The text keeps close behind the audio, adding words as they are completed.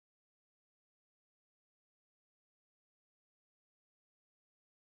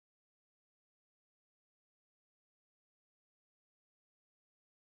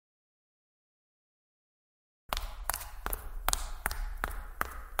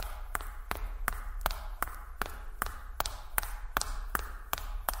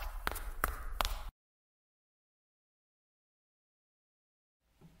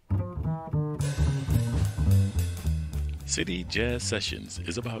City Jazz Sessions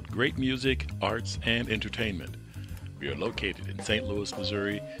is about great music, arts, and entertainment. We are located in St. Louis,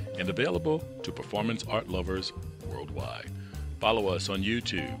 Missouri, and available to performance art lovers worldwide. Follow us on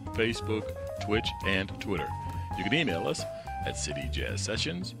YouTube, Facebook, Twitch, and Twitter. You can email us at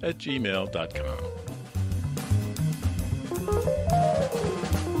cityjazzsessions@gmail.com.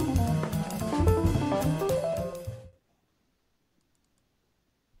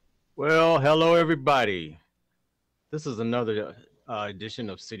 Well, hello everybody. This is another edition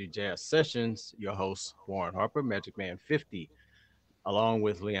of City Jazz Sessions. Your host Warren Harper, Magic Man 50, along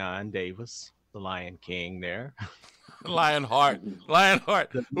with Leon Davis, the Lion King. There, Lionheart.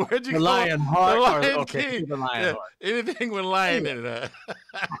 Lionheart. the, Where'd you the go? Lion The Heart. Lion Okay, King. the Lion Yeah, Heart. anything with lion Anyway, in it.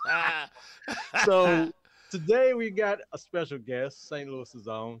 so today we got a special guest, St. Louis's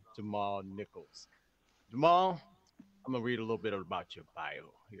own Jahmal Nichols. Jahmal, I'm gonna read a little bit about your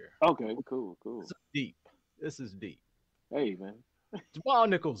bio here. Okay, cool, This cool. is deep. This is deep. Hey, man. Jahmal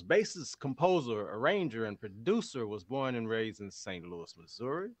Nichols, bassist, composer, arranger, and producer, was born and raised in St. Louis,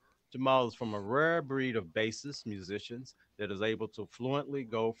 Missouri. Jahmal is from a rare breed of bassist musicians that is able to fluently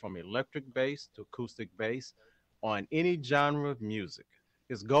go from electric bass to acoustic bass on any genre of music.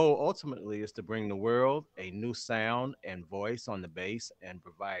 His goal ultimately is to bring the world a new sound and voice on the bass and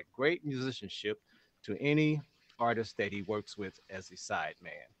provide great musicianship to any artist that he works with as a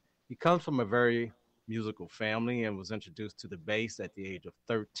sideman. He comes from a very musical family and was introduced to the bass at the age of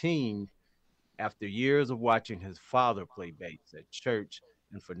 13 after years of watching his father play bass at church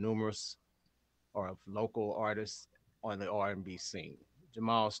and for numerous or of local artists on the R&B scene.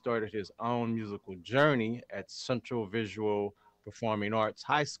 Jahmal started his own musical journey at Central Visual Performing Arts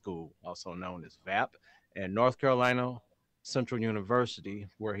High School, also known as VAP, and North Carolina Central University,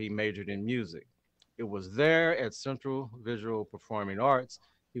 where he majored in music. It was there at Central Visual Performing Arts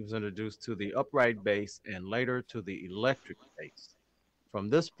he was introduced to the upright bass and later to the electric bass. From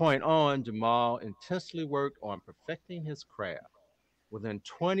this point on, Jahmal intensely worked on perfecting his craft. Within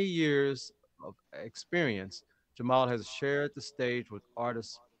 20 years of experience, Jahmal has shared the stage with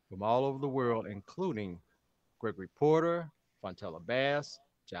artists from all over the world, including Gregory Porter, Fontella Bass,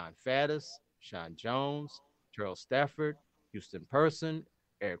 John Faddis, Sean Jones, Terrell Stafford, Houston Person,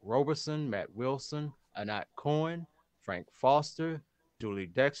 Eric Roberson, Matt Wilson, Anat Cohen, Frank Foster, Julie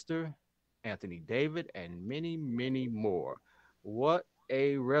Dexter, Anthony David, and many, many more. What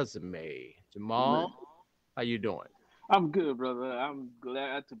a resume. Man, Jahmal, how you doing? I'm good, brother. I'm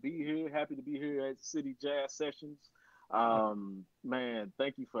glad to be here. Happy to be here at City Jazz Sessions. Man,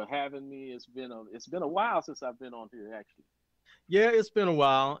 thank you for having me. It's been a while since I've been on here, actually. Yeah, it's been a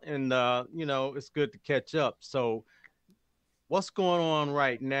while, and it's good to catch up. So, what's going on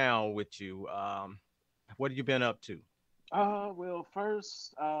right now with you? What have you been up to? Well,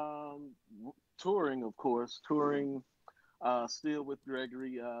 first, touring, of course, touring. Still with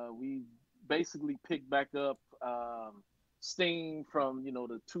Gregory. We basically picked back up steam from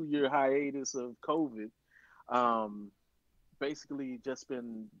the 2 year hiatus of COVID. Um, Basically just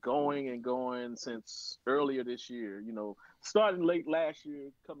been going and going since earlier this year. Starting late last year,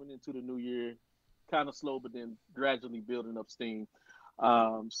 coming into the new year, kind of slow, but then gradually building up steam.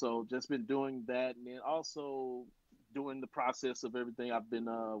 So just been doing that, and then also doing the process of everything. I've been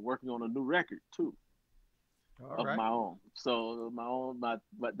working on a new record too All of right. my own. So my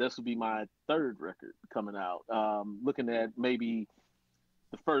this will be my third record coming out. Looking at maybe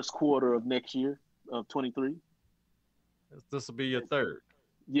the first quarter of next year of 23. This will be your third.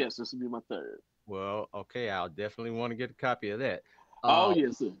 Yes, this will be my third. Well, okay, I'll definitely want to get a copy of that. Oh Uh,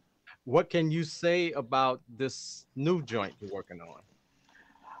 yes, sir. what can you say about this new joint you're working on?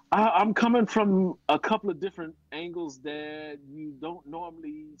 I'm coming from a couple of different angles that you don't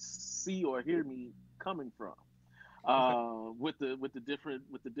normally see or hear me coming from. Okay. With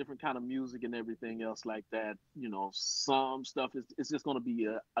the different kind of music and everything else like that. Some stuff is it's just going to be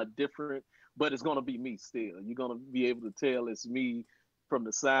a different, but it's going to be me still. You're going to be able to tell it's me from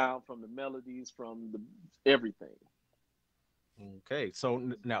the sound, from the melodies, from the everything. Okay. So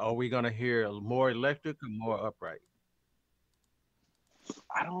now, are we going to hear more electric or more upright?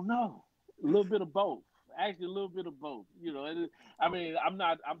 I don't know. A little bit of both. Actually, a little bit of both. I mean, I'm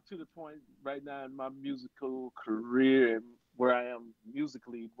not. I'm to the point right now in my musical career and where I am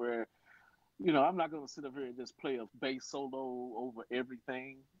musically, where I'm not going to sit up here and just play a bass solo over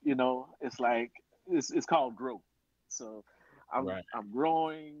everything. It's like it's called growth. So I'm Right. I'm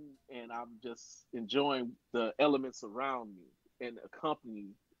growing and I'm just enjoying the elements around me and accompany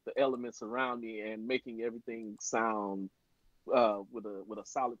the elements around me and making everything sound with a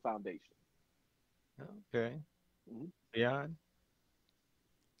solid foundation. Okay. Mhm. Leon?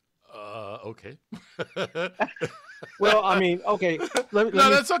 Okay. Well, I mean, okay. No,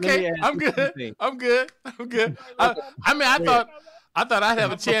 that's Let me okay. ask I'm you good. something. I'm good. I'm good. I mean, Fred, I thought I'd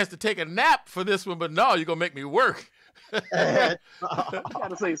have a chance to take a nap for this one, but no, you're gonna make me work. You got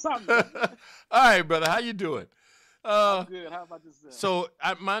to say something. All right, brother. How you doing? I'm good. How about yourself? So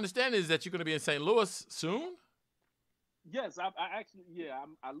my understanding is that you're gonna be in St. Louis soon. Yes, I actually, yeah,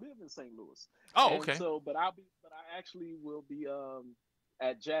 I live in St. Louis, Oh, and okay. so, but I actually will be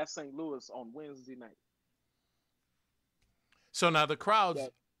at Jazz St. Louis on Wednesday night. So now the crowds.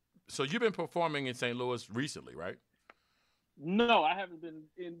 That So you've been performing in St. Louis recently, right? No, I haven't been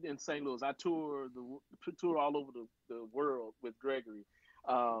in St. Louis. I tour all over the world with Gregory,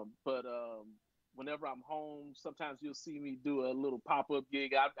 but whenever I'm home, sometimes you'll see me do a little pop up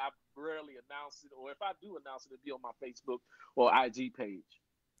gig. I rarely announce it, or if I do announce it, it'll be on my Facebook or IG page.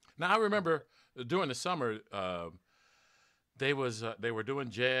 Now I remember during the summer, they were doing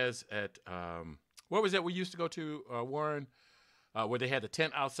jazz at what was that we used to go to, Warren, where they had the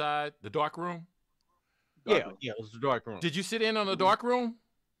tent outside, the dark room. yeah, Darko. yeah, it was the dark room. Did you sit in on the Mhm. dark room?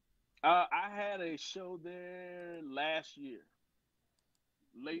 I had a show there last year,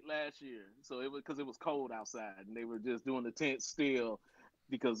 late last year. So it was because it was cold outside, and they were just doing the tent still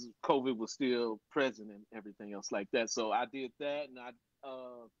because COVID was still present and everything else like that. So I did that, and I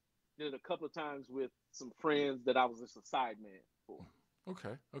did it a couple of times with some friends that I was just a sideman for.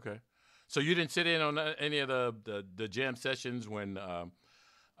 Okay, okay. So you didn't sit in on any of the jam sessions when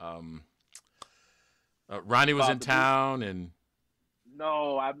um, Ronnie was in Bob the Boost. town and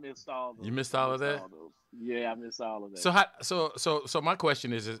No, I missed all you those. missed I all of missed that. all those. Yeah, I missed all of that. So how, so my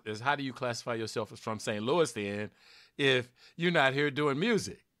question is how do you classify yourself as from St. Louis then if you're not here doing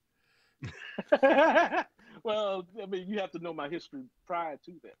music? Well, I mean, you have to know my history prior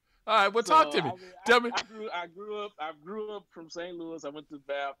to that. All right, well, talk So to me. I mean, Tell me. I grew up from St. Louis. I went to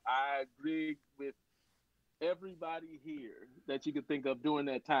BAP. I agreed with everybody here that you could think of during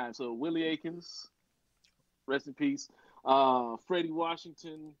that time. So Willie Aikens, rest in peace. Freddie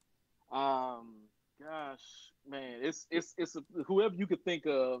Washington. Um, gosh, man, whoever you could think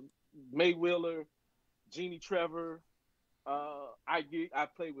of. May Wheeler, Jeannie Trevor. I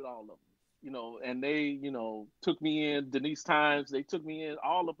played with all of them, and they, took me in. Denise Times, they took me in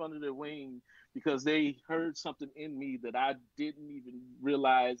all up under their wing because they heard something in me that I didn't even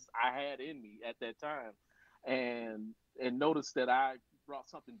realize I had in me at that time, and noticed that I brought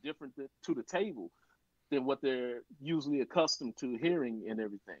something different to the table than what they're usually accustomed to hearing and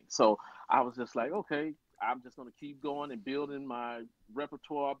everything. So I was just like, okay, I'm just going to keep going and building my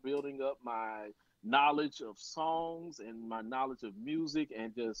repertoire, building up my knowledge of songs and my knowledge of music,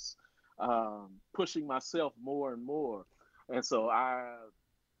 and just pushing myself more and more. And so I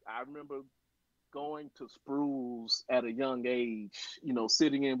remember going to Sprues at a young age,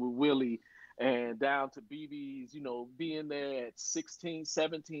 sitting in with Willie, and down to BB's, being there at 16,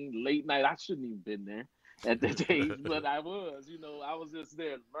 17, late night. I shouldn't even been there at that age, but I was, I was just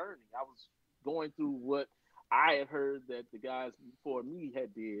there learning. I was going through what I had heard that the guys before me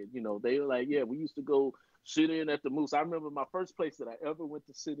had did. They were like, yeah, we used to go sit in at the Moose. I remember my first place that I ever went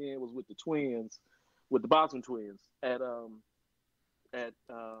to sit in was with the twins, with the Boston twins at the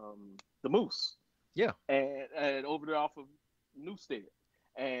Moose. Yeah. And over there off of Newstead.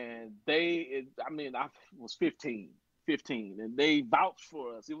 And I was 15, and they vouched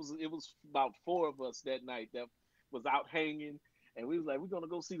for us. It was about four of us that night that was out hanging, and we was like, we're gonna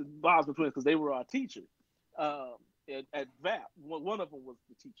go see the Boston twins because they were our teacher at VAP. One of them was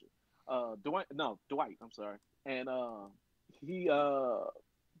the teacher, Dwight. I'm sorry, and he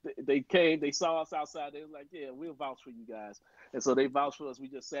they came, they saw us outside. They were like, yeah, we'll vouch for you guys, and so they vouched for us. We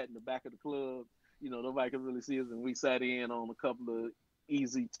just sat in the back of the club. Nobody could really see us, and we sat in on a couple of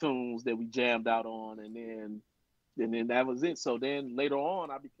easy tunes that we jammed out on, and then that was it. So then later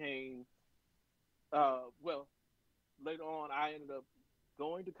on, I became, later on I ended up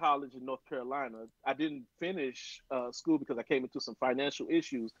going to college in North Carolina. I didn't finish school because I came into some financial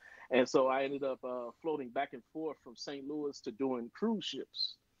issues, and so I ended up floating back and forth from St. Louis to doing cruise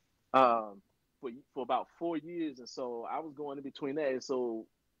ships for about 4 years, and so I was going in between that. And so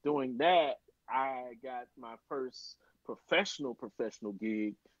doing that, I got my first professional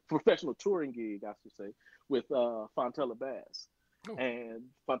touring gig, I should say, with Fontella Bass. Oh. And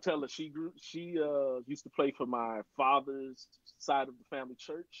Fontella, she used to play for my father's side of the family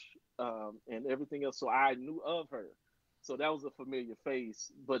church, and everything else. So I knew of her. So that was a familiar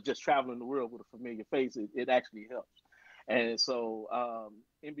face, but just traveling the world with a familiar face, it actually helps. And so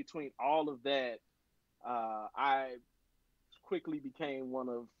in between all of that, I quickly became one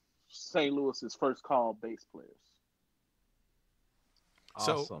of St. Louis's first call bass players.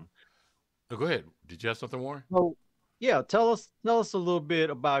 Awesome. Go ahead. Did you have something, Warren? So Yeah, tell us a little bit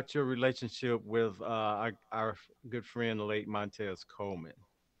about your relationship with our good friend, the late Montez Coleman.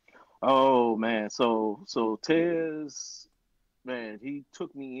 Oh man, so Tez, man, he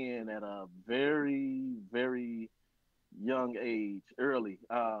took me in at a very young age, early,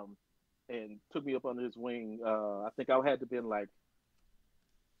 and took me up under his wing. I think I had to been like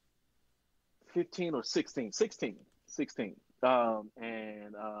 15 or 16, 16, 16.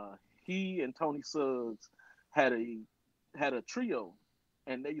 And he and Tony Suggs had a had a trio,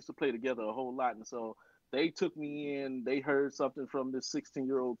 and they used to play together a whole lot. And so they took me in. They heard something from this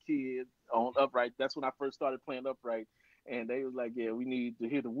 16-year-old kid on upright. That's when I first started playing upright. And they was like, "Yeah, we need to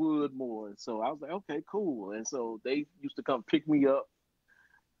hear the wood more." And so I was like, "Okay, cool." And so they used to come pick me up,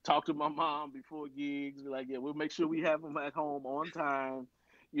 talk to my mom before gigs, be like, "Yeah, we'll make sure we have them at home on time.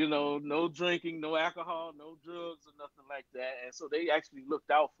 You know, no drinking, no alcohol, no drugs, or nothing like that." And so they actually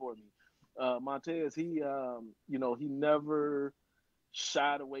looked out for me. Montez, he never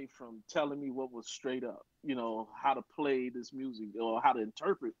shied away from telling me what was straight up. How to play this music or how to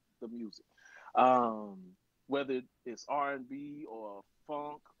interpret the music. Um, Whether it's R&B or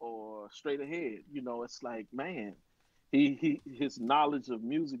funk or straight ahead, it's like, man, his knowledge of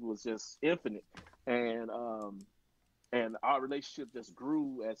music was just infinite, and our relationship just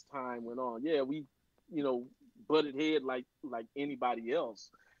grew as time went on. Yeah, we, you know, butted head like anybody else.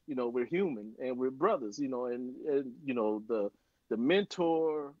 We're human and we're brothers. And the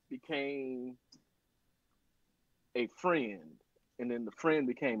mentor became a friend, and then the friend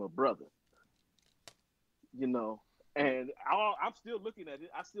became a brother. You know, and I'm still looking at it.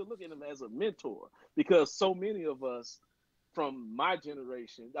 I still look at him as a mentor because so many of us from my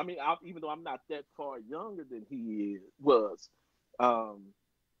generation. I mean, even though I'm not that far younger than he was, um,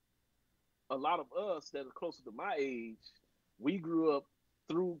 a lot of us that are closer to my age, we grew up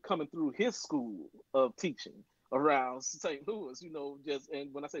through coming through his school of teaching around St. Louis. Just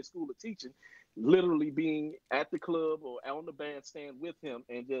and when I say school of teaching, literally being at the club or on the bandstand with him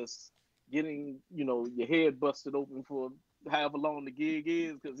and just getting your head busted open for however long the gig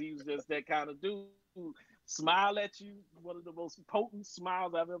is because he was just that kind of dude. Smile at you, one of the most potent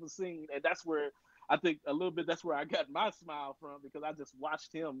smiles I've ever seen, and that's where I think a little bit that's where I got my smile from because I just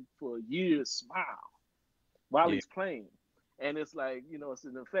watched him for years smile while Yeah, he's playing. And it's like, it's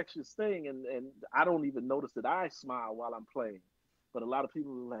an infectious thing. And I don't even notice that I smile while I'm playing. But a lot of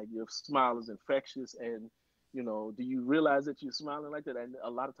people are like, your smile is infectious. And, do you realize that you're smiling like that? And a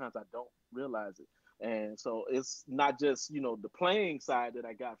lot of times I don't realize it. And so it's not just, the playing side that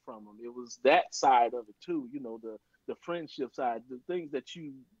I got from him. It was that side of it too, the friendship side, the things that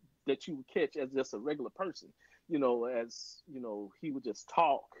you would catch as just a regular person, as, he would just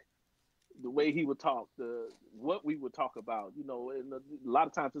talk the way he would talk, the what we would talk about, and a lot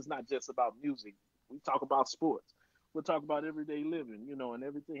of times it's not just about music. We talk about sports. We'll talk about everyday living, and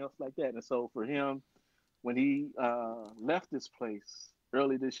everything else like that. And so for him, when he left this place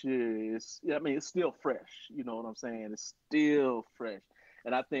early this year, it's still fresh. You know what I'm saying? It's still fresh,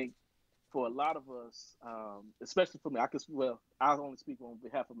 and I think for a lot of us, especially for me, I only speak on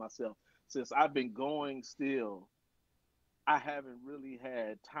behalf of myself. Since I've been going still, I haven't really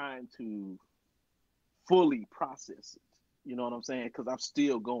had time to fully process it. You know what I'm saying? Because I'm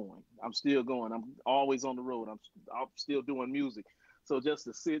still going. I'm still going. I'm always on the road. I'm still doing music. So just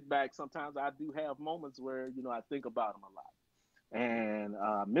to sit back, sometimes I do have moments where I think about him a lot and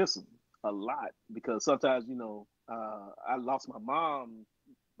miss him a lot because sometimes I lost my mom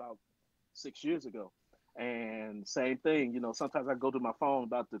about 6 years ago, and same thing. Sometimes I go to my phone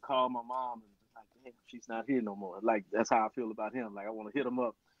about to call my mom and like, damn, she's not here no more. Like that's how I feel about him. Like I want to hit him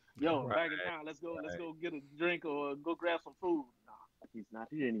up. Yo, I'm right, back in town. Let's go. Let's right. go get a drink or go grab some food. Nah, he's not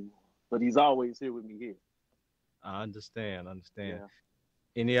here anymore. But he's always here with me here. I understand. Understand. Yeah.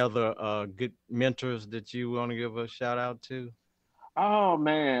 Any other good mentors that you want to give a shout out to? Oh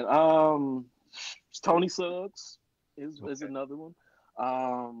man. Tony Suggs is Okay. another one.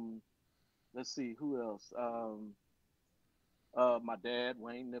 Um, let's see who else. My dad,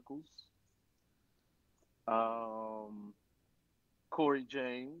 Wayne Nichols. Um, Corey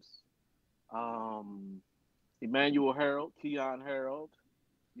James. Um, Emmanuel Harold, Keon Harold.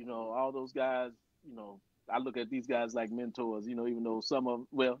 All those guys. You know, I look at these guys like mentors. Even though some of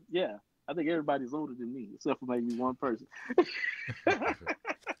well, yeah, I think everybody's older than me except for maybe one person.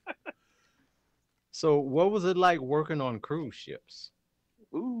 So, what was it like working on cruise ships?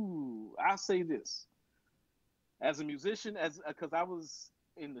 Ooh, I say this as a musician, as because I was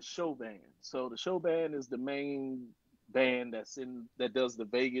in the show band. So the show band is the main band that does the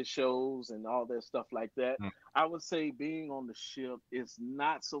Vegas shows and all that stuff like that. Mm. I would say being on the ship is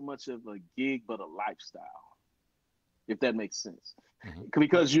not so much of a gig but a lifestyle. if that makes sense, Hmm.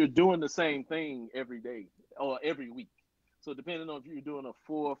 because you're doing the same thing every day or every week. So depending on if you're doing a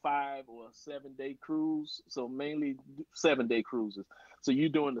 4 or 5 or a 7 day cruise, so mainly 7 day cruises. So you're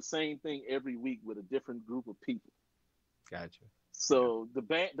doing the same thing every week with a different group of people. Gotcha. Yeah. So the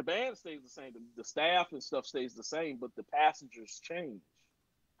band stays the same, the staff and stuff stays the same, but the passengers change.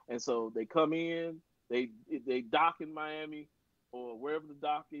 And so they come in, they they dock in Miami or wherever the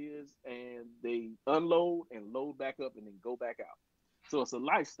dock is, and they unload and load back up and then go back out. So it's a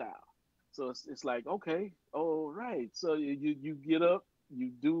lifestyle. So it's like, okay, all right. So you get up,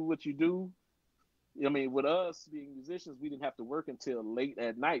 you do what you do. I mean, with us being musicians, we didn't have to work until late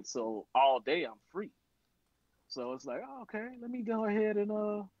at night, so all day I'm free. So it's like, oh, okay, let me go ahead and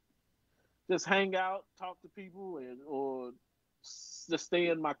just hang out, talk to people, and or just stay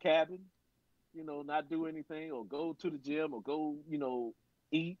in my cabin, not do anything, or go to the gym, or go,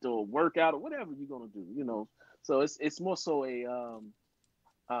 eat or work out or whatever you're gonna do. So it's more so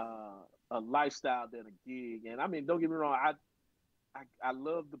a lifestyle than a gig. And I mean, don't get me wrong, I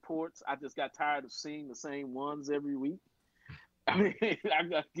love the ports. I just got tired of seeing the same ones every week. I mean, I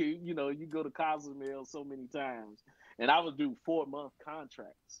got you go to Cozumel so many times, and I would do 4 month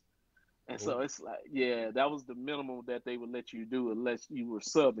contracts. And Oh, so it's like, yeah, that was the minimum that they would let you do unless you were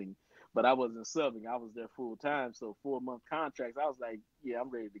subbing. But I wasn't subbing; I was there full time. So 4 month contracts, I was like, yeah, I'm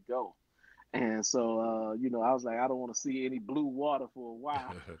ready to go. And so, I was like, I don't want to see any blue water for a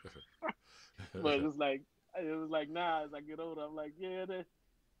while. But it was like, nah. As I get older, I'm like, yeah,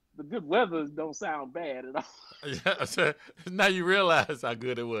 the good weather don't sound bad at yeah, so now you realize how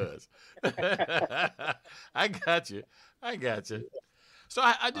good it was. I got you. I got you. So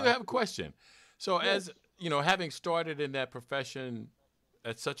I do All right. have a question. So all. as having started in that profession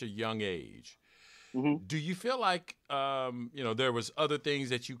at such a young age, Hmm. do you feel like there was other things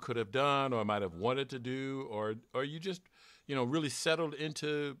that you could have done or might have wanted to do, or you just really settled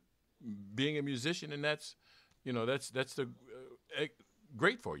into being a musician, and that's the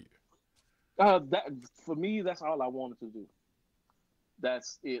great for you. That for me, that's all I wanted to do.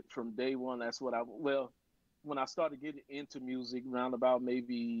 That's it from day one. That's what when I started getting into music around about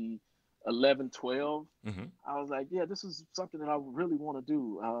maybe 11, 12, Hmm. I was like, yeah, this is something that I really want to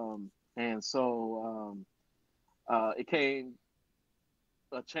do. And so it came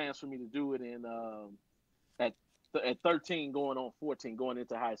a chance for me to do it at at 13, going on 14, going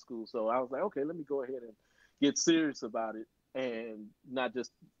into high school. So I was like, okay, let me go ahead and get serious about it and not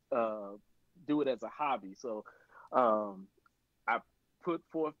just uh, do it as a hobby. So um, I put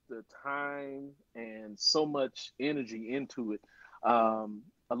forth the time and so much energy into it.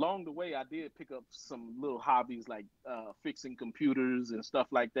 Along the way, I did pick up some little hobbies like fixing computers and stuff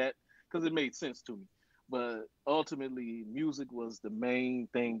like that because it made sense to me. But ultimately, music was the main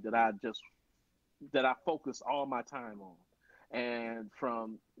thing that I focused all my time on. And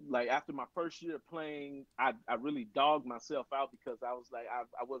from like after my first year playing, I really dogged myself out because I was like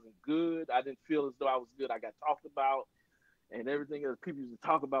I wasn't good. I didn't feel as though I was good. I got talked about and everything else. People used to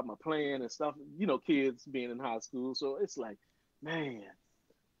talk about my playing and stuff. Kids being in high school. So it's like, man,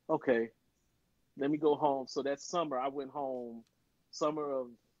 okay, let me go home. So that summer I went home, summer of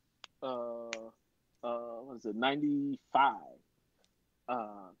what is it, 95.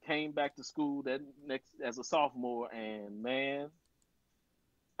 Came back to school that next as a sophomore, and man,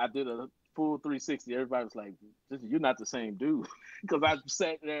 I did a full 360. Everybody was like, "You're not the same dude," because I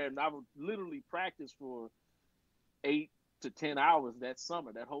sat there and I would literally practice for 8 to 10 hours that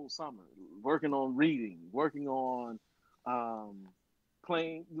summer, that whole summer, working on reading, working on um,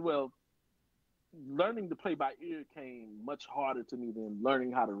 playing. Well, learning to play by ear came much harder to me than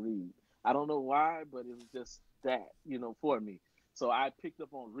learning how to read. I don't know why, but it was just that, for me. So I picked up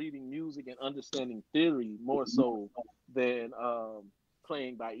on reading music and understanding theory more so than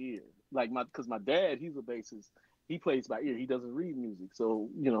playing by ear. Like because my dad, he's a bassist. He plays by ear. He doesn't read music, so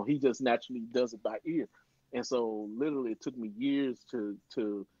he just naturally does it by ear. And so literally, it took me years to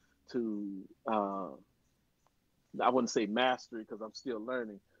I wouldn't say master it because I'm still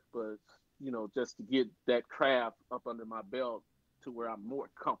learning, but just to get that craft up under my belt to where I'm more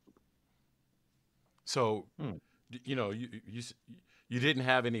comfortable. So Hmm. you didn't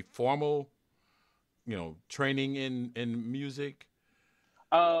have any formal training in music.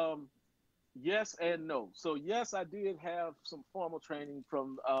 Um, yes and no. So yes, I did have some formal training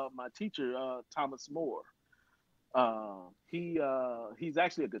from my teacher, Thomas Moore. He's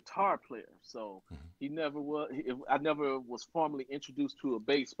actually a guitar player, so Mhm. he never was. I never was formally introduced to a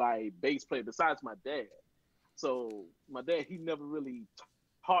bass by a bass player besides my dad. So my dad, he never really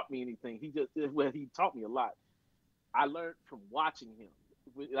taught me anything. He taught me a lot. I learned from watching him.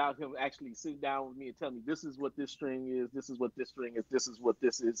 without him actually sitting down with me and telling me this is what this string is, this is what this string is, this is what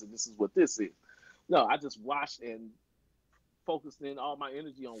this is, and this is what this is. No, I just watched and focused in all my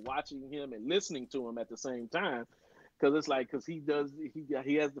energy on watching him and listening to him at the same time, because it's like because he has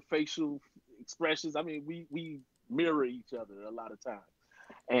the facial expressions. I mean, we mirror each other a lot of times,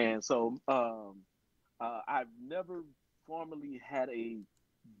 and so I've never formally had a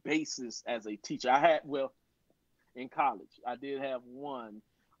basis as a teacher. I had well in college. I did have one.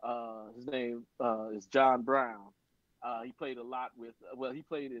 His name is John Brown. He played a lot with. Well, he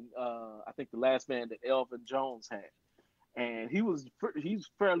played in I think the last band that Elvin Jones had, and he's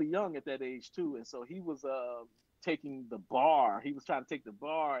fairly young at that age too, and so he was taking the bar. He was trying to take the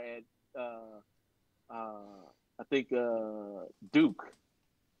bar at I think Duke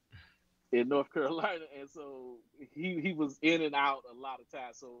in North Carolina, and so he was in and out a lot of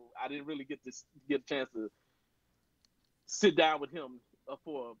times. So I didn't really get a chance to sit down with him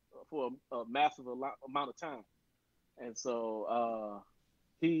for a massive amount of time, and so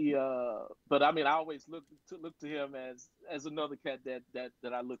but I mean, I always look to him as another cat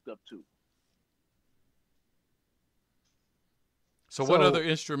that I looked up to. So what other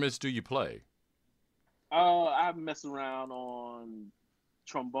instruments do you play? I mess around on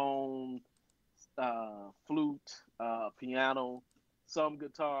trombone, flute, piano, some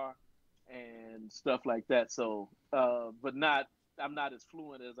guitar, and stuff like that. So, but I'm not as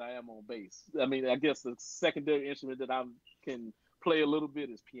fluent as I am on bass. I mean, I guess the secondary instrument that I can play a little bit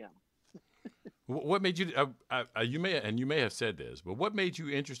is piano. What made you? You may have said this, but what made you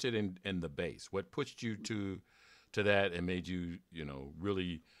interested in the bass? What pushed you to that and made you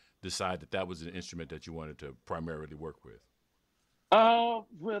really decide that was an instrument that you wanted to primarily work with? Well,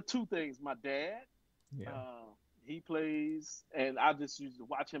 two things. My dad, Yeah. he plays, and I just used to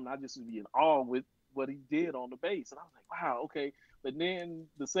watch him, and I just used to be in awe with what he did on the bass. And I was like, wow, okay. But then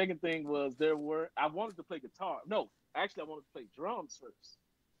the second thing was I wanted to play guitar. No, actually, I wanted to play drums first.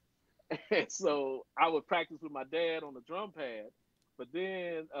 And so I would practice with my dad on the drum pad. But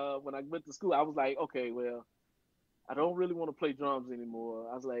then when I went to school, I was like, okay, well, I don't really want to play drums anymore.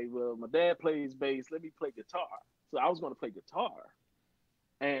 I was like, well, my dad plays bass. Let me play guitar. So I was going to play guitar.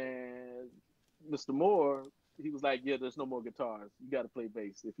 And Mr. Moore, he was like, yeah, there's no more guitars. You got to play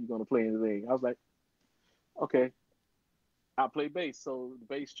bass if you're going to play anything. I was like, okay, I'll play bass. So the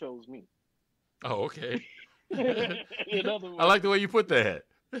bass chose me. Oh, okay. In other words, I like the way you put that.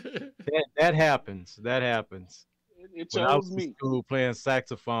 That happens. That happens. It When I chose was in me. school playing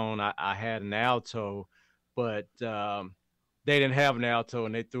saxophone, I had an alto, but they didn't have an alto,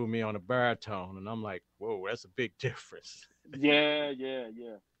 and they threw me on a baritone, and I'm like, whoa, that's a big difference. Yeah.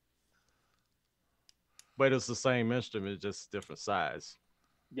 But it's the same instrument, just different size.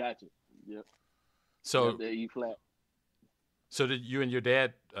 Gotcha. Yep. So the E flat. So did you and your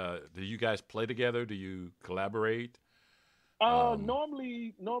dad? Do you guys play together? Do you collaborate?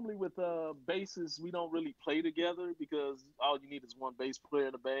 Normally with basses, we don't really play together because all you need is one bass player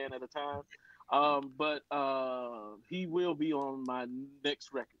in a band at a time. But he will be on my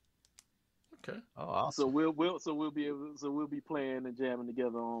next record. Okay. Oh, awesome. So we'll be playing and jamming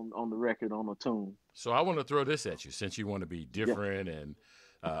together on the record on a tune. So I want to throw this at you since you want to be different and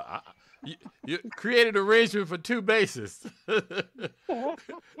you created an arrangement for two basses. Oh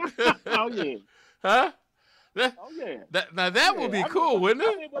yeah. Huh? Oh yeah. That would be cool, wouldn't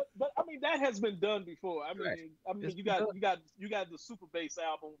it? But I mean that has been done before. I mean, Right. It's you got the Super Bass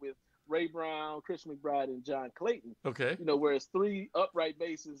album with Ray Brown, Chris McBride, and John Clayton. Okay. Where it's three upright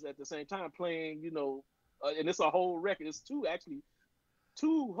basses at the same time playing. And it's a whole record. It's two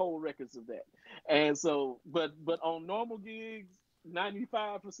whole records of that. And so, but on normal gigs,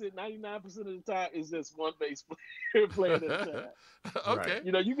 95%, 99% of the time is just one bass player playing at a time. Okay.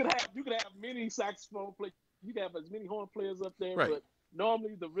 Right. You could have many saxophone players. You can have as many horn players up there, Right. but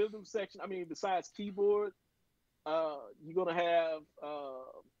normally the rhythm section, I mean, besides keyboard, you're gonna have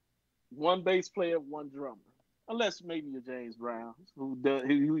one bass player, one drummer, unless maybe you're James Brown, who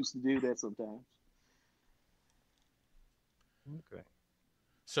used to do that sometimes. Okay.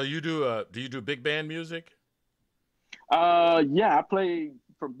 So you do you do big band music? Yeah, I play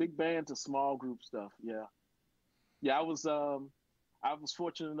from big band to small group stuff. Yeah. I was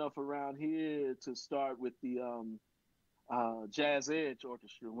fortunate enough around here to start with the Jazz Edge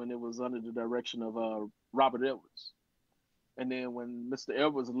Orchestra when it was under the direction of Robert Edwards. And then when Mr.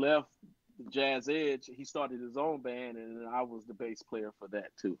 Edwards left the Jazz Edge, he started his own band, and I was the bass player for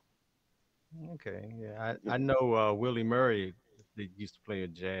that too. Okay. Yeah. I know Willie Murray that used to play a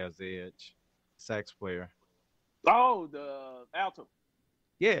Jazz Edge, sax player. Oh, the alto.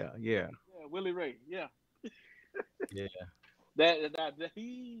 Yeah. Yeah, Willie Ray. Yeah. Yeah. that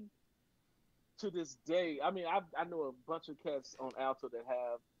he to this day. I mean, I know a bunch of cats on alto that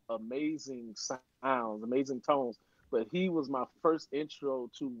have amazing sounds, amazing tones, but he was my first intro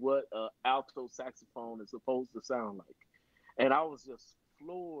to what a alto saxophone is supposed to sound like, and I was just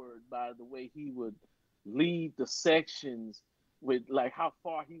floored by the way he would lead the sections with like how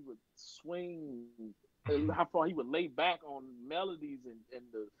far he would swing, and how far he would lay back on melodies and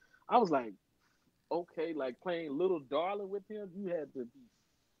the. I was like, okay, like playing Little Darling with him, you had to be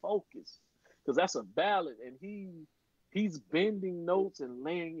focused because that's a ballad, and he's bending notes and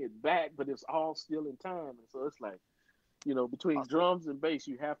laying it back, but it's all still in time, and so it's like between drums and bass,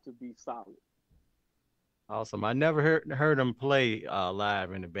 you have to be solid. Awesome. I never heard him play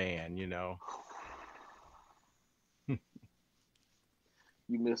live in the band.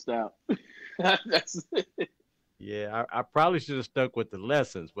 You missed out. That's Yeah, I probably should have stuck with the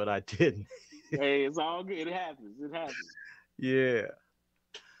lessons, but I didn't. Hey, it's all good. It happens. It happens. Yeah.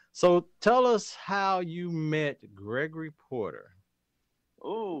 So tell us how you met Gregory Porter.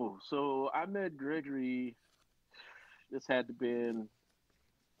 Oh, so I met Gregory. This had to been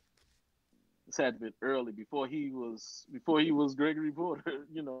this had to been early before he was Gregory Porter.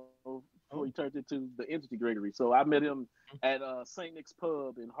 Before he Oh. turned into the entity Gregory. So I met him at Saint Nick's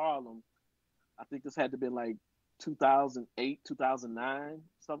Pub in Harlem. I think this had to been like 2008, 2009,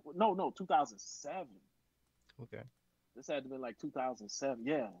 something. No, 2007. Okay. This had to be like 2007.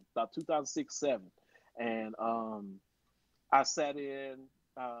 Yeah, about 2006, 7. And I sat in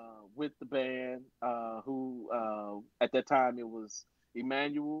with the band who, at that time, it was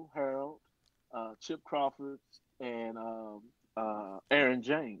Emmanuel Harold, Chip Crawford, and Aaron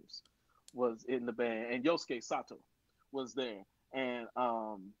James was in the band, and Yosuke Sato was there. And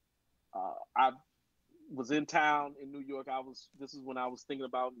I was in town in New York. This is when I was thinking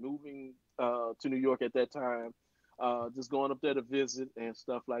about moving to New York at that time. Just going up there to visit and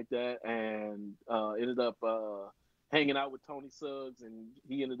stuff like that, and ended up hanging out with Tony Suggs, and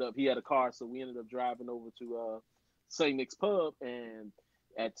he had a car, so we ended up driving over to St. Nick's Pub, and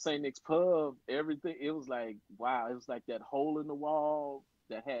at St. Nick's Pub, everything, it was like, wow, it was like that hole in the wall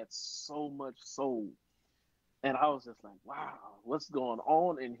that had so much soul. And I was just like, wow, what's going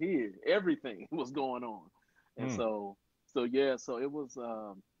on in here? Everything was going on. And Mm. so yeah, so it was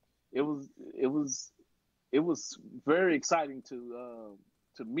it was it was very exciting to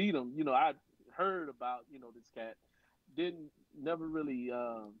meet him. I heard about this cat, didn't never really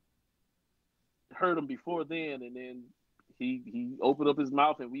heard him before then, and then he opened up his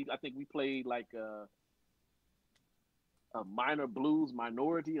mouth, and I think we played like a minor blues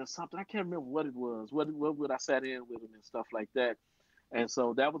minority or something. I can't remember what it was. What would I sat in with him and stuff like that. And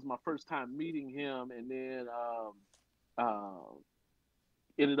so that was my first time meeting him, and then uh,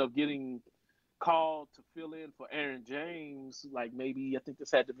 ended up getting called to fill in for Aaron James. Like maybe I think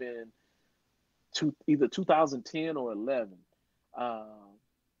this had to have been either 2010 or 11. Uh,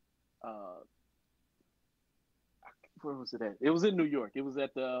 uh, where was it at? It was in New York. It was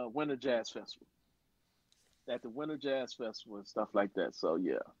at the Winter Jazz Festival. At the Winter Jazz Festival and stuff like that. So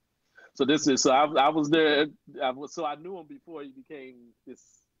yeah. So I was there. So I knew him before he became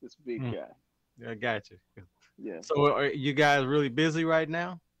this big Mm. guy. I got you. Yeah. So are you guys really busy right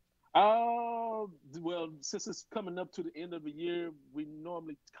now? Well, since it's coming up to the end of the year, we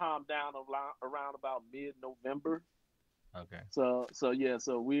normally calm down around about mid-November. Okay. So yeah,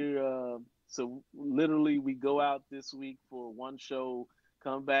 so literally we go out this week for one show,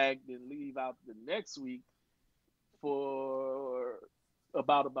 come back, then leave out the next week for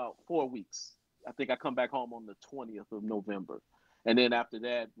about 4 weeks. I think I come back home on the 20th of November, and then after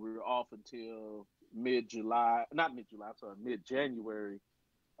that we're off until mid-July, not mid-July, I'm sorry, mid-January,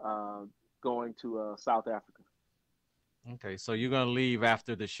 uh, going to South Africa. Okay. So you're gonna leave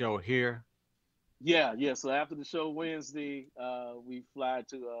after the show here. Yeah. So after the show Wednesday, we fly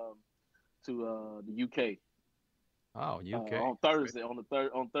to the UK Oh, UK. on Thursday,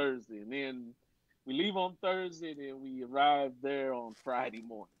 on Thursday, and then we leave on Thursday, then we arrive there on Friday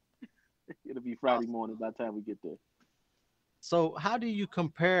morning. It'll be Friday Awesome. morning by the time we get there. So how do you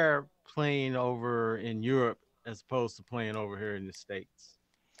compare playing over in Europe as opposed to playing over here in the States?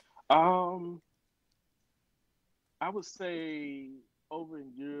 Um, I would say over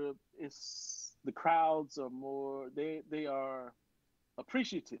in Europe, it's the crowds are more they are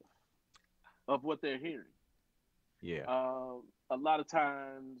appreciative of what they're hearing. Yeah. Uh, a lot of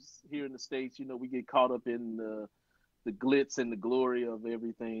times here in the States, we get caught up in the glitz and the glory of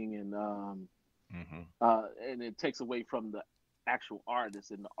everything, Hmm. and it takes away from the actual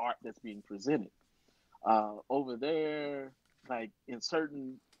artist and the art that's being presented. Over there, like in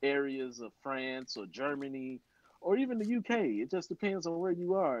certain areas of France or Germany or even the UK. It just depends on where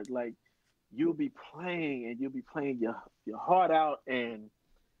you are. Like you'll be playing and you'll be playing your heart out, and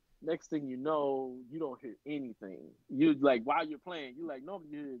next thing you know, you don't hear anything. You like while you're playing, you like normally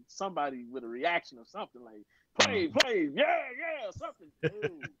you hear somebody with a reaction or something like play, yeah, something.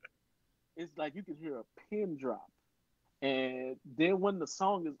 Dude, it's like you can hear a pin drop, and then when the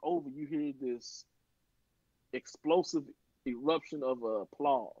song is over, you hear this explosive eruption of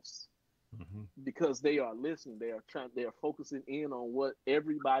applause Mhm. because they are listening. They are focusing in on what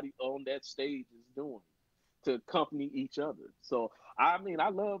everybody on that stage is doing to accompany each other. So I mean, I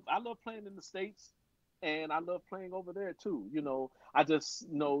love playing in the States, and I love playing over there too. I just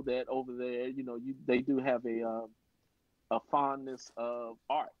know that over there, they do have a fondness of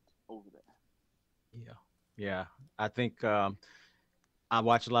art over there. Yeah. Yeah. I think I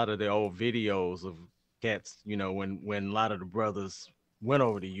watch a lot of the old videos of cats, when a lot of the brothers went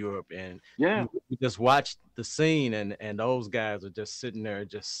over to Europe, and Yeah. you just watch the scene, and those guys are just sitting there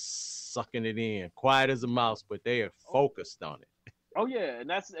just sucking it in, quiet as a mouse, but they are Oh, focused on it. oh yeah, and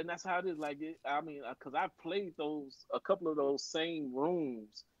that's how it is. Like I mean, because I've played a couple of those same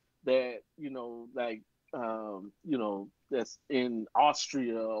rooms that like that's in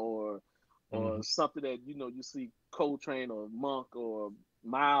Austria or Mhm. something that you see Coltrane or Monk or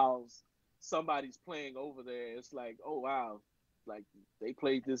Miles. Somebody's playing over there. It's like, oh wow, like they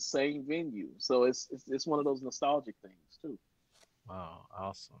played this same venue. So it's one of those nostalgic things too. Wow,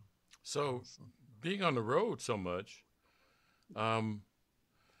 awesome. So, Awesome. being on the road so much, um,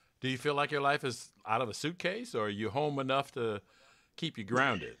 do you feel like your life is out of a suitcase, or are you home enough to keep you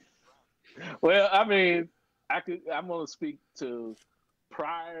grounded? Well, I mean, I'm gonna speak to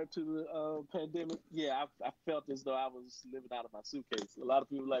prior to the pandemic. Yeah, I felt as though I was living out of my suitcase. A lot of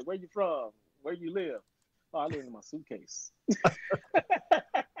people were like, "Where you from? Where you live?" Oh, I live in my suitcase.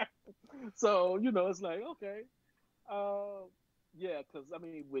 So it's like okay, uh, yeah, because I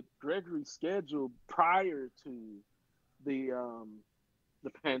mean, with Gregory's schedule prior to the um, the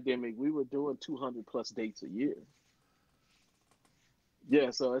pandemic, we were doing 200 plus dates a year.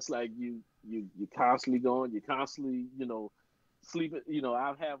 Yeah, so it's like you constantly going, you constantly sleeping.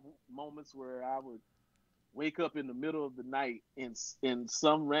 I'd have moments where I would wake up in the middle of the night in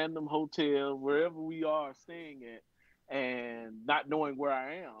some random hotel wherever we are staying at, and not knowing where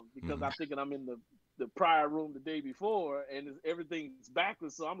I am because Hmm. I'm thinking I'm in the prior room the day before, and everything's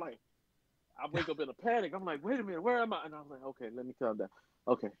backwards. So I'm like, I wake up in a panic. I'm like, wait a minute, where am I? And I was like, okay, let me calm down.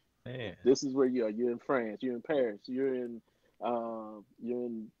 Okay, Man. this is where you are. You're in France. You're in Paris. You're in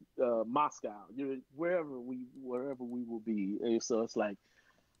Moscow. You're wherever we will be. And so it's like,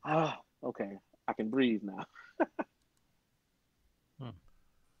 okay, I can breathe now. Hmm.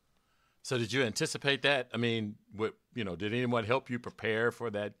 So, did you anticipate that? I mean, did anyone help you prepare for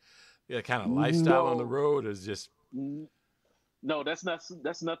that kind of lifestyle on the No, road? Is just no, that's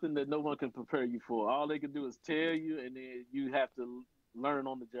nothing that no one can prepare you for. All they can do is tell you, and then you have to learn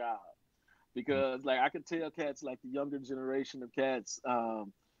on the job. Because like I can tell cats like the younger generation of cats,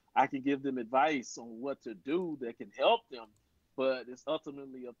 I can give them advice on what to do that can help them, but it's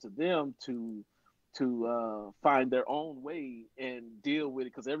ultimately up to them to find their own way and deal with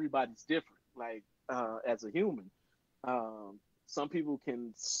it because everybody's different. Like as a human, um, some people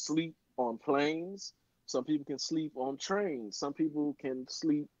can sleep on planes. Some people can sleep on trains. Some people can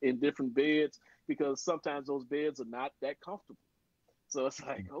sleep in different beds because sometimes those beds are not that comfortable. So it's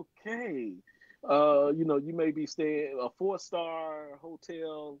like, okay, you may be staying a 4-star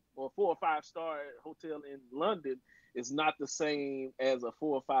hotel or 4 or 5-star hotel in London is not the same as a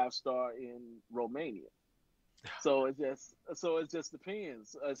 4 or 5-star in Romania. So it just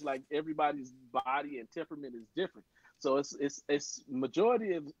depends. It's like everybody's body and temperament is different. So it's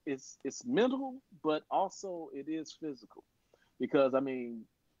majority of it's mental, but also it is physical because I mean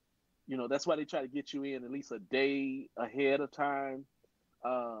that's why they try to get you in at least a day ahead of time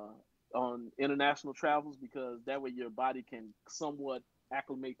uh, on international travels because that way your body can somewhat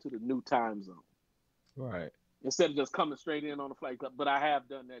acclimate to the new time zone Right. instead of just coming straight in on the flight. But I have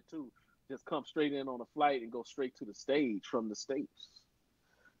done that too. Just come straight in on a flight and go straight to the stage from the States.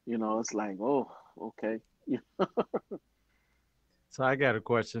 It's like, oh, okay. So I got a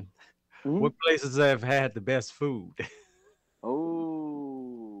question. Mm-hmm. What places have had the best food?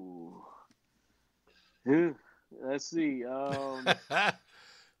 Oh, let's see.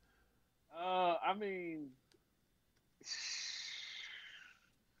 I mean,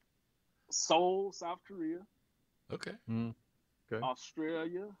 Seoul, South Korea, okay. Mm, okay.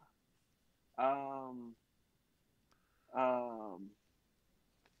 Australia, um,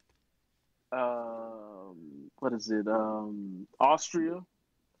 um, what is it? Austria,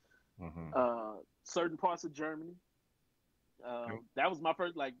 Hmm. uh, certain parts of Germany. That was my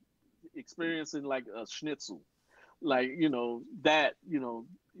first like experience in like a schnitzel. Like that you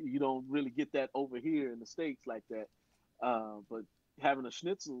don't really get that over here in the States like that. But having a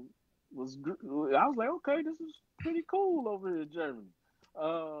schnitzel was I was like, okay, this is pretty cool over here in Germany.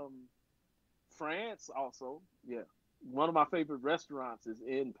 France also, yeah. One of my favorite restaurants is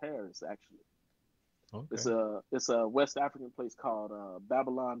in Paris actually. Okay. It's a West African place called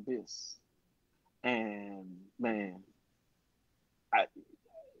Babylon Bis. And man, I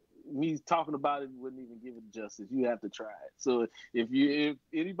me talking about it wouldn't even give it justice. You have to try it. So if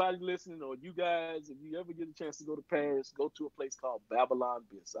anybody listening or you guys, if you ever get a chance to go to Paris, go to a place called Babylon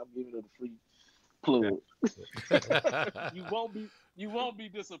Bis. I'm giving it a free plug. You won't be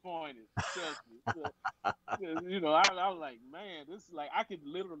disappointed. Trust me. So, I was like, man, this is like I could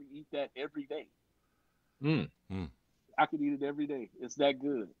literally eat that every day. Mm. I could eat it every day. It's that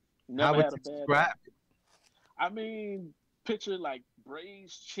good. How Never would had a you bad describe day. I mean, picture like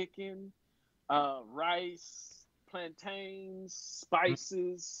braised chicken, rice, plantains,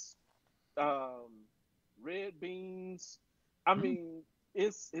 spices, red beans. I it? mean,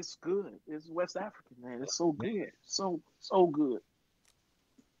 it's good. It's West African, man. It's so good. So good.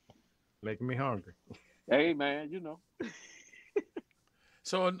 Making me hungry. Hey, man,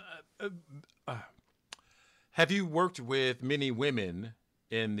 So, uh, have you worked with many women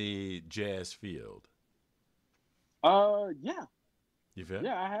in the jazz field? Yeah, You have?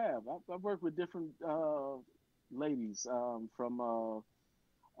 yeah, I have. I've worked with different ladies from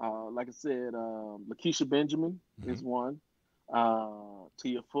like I said, Lakeisha Benjamin Mm-hmm. is one.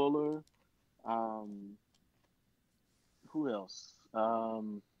 Tia Fuller. Um, who else?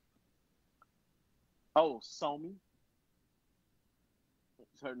 Oh, Somi.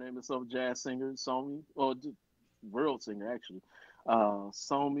 Her name is some jazz singer, Somi, or world singer actually.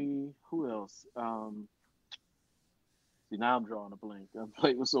 Somi. Who else? See, now I'm drawing a blank. I've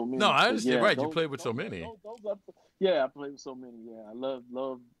played with so No, many, I but understand. yeah, Right, you played with so many. those are, yeah, I played with so many. Yeah, I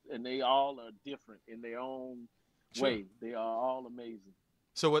love, and they all are different in their own Sure. way. They are all amazing.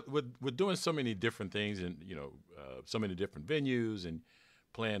 So, with doing so many different things, and so many different venues, and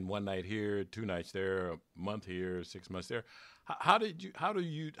playing one night here, 2 nights there, a month here, 6 months there, how did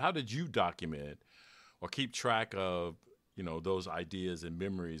you document or keep track of those ideas and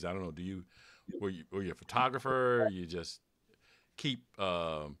memories? I don't know. Were you a photographer? You just keep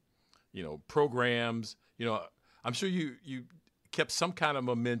programs. I'm sure you kept some kind of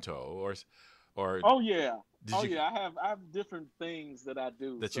memento, or Oh yeah, did oh you yeah. I have different things that I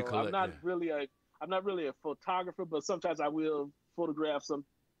do. that you So collect? Yeah. I'm not really a photographer, but sometimes I will photograph some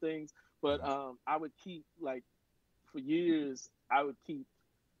things. But I would keep like for years. I would keep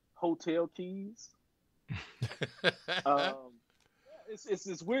hotel keys. Um,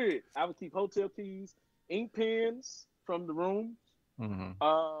 it's weird. I would keep hotel keys, ink pens from the room. Mm-hmm.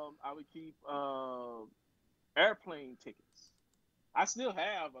 I would keep airplane tickets. I still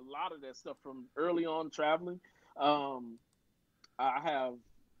have a lot of that stuff from early on traveling. Um, I have,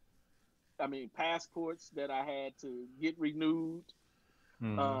 I mean, passports that I had to get renewed.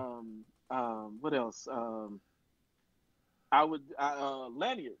 Mm-hmm. What else?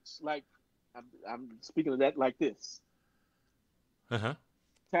 Lanyards. Like I'm speaking of that like this. Uh-huh.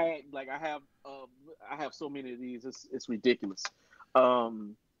 Tag. Like I have so many of these. It's ridiculous.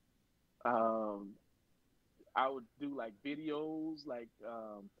 Um, um, I would do like videos, like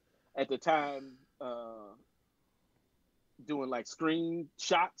at the time doing like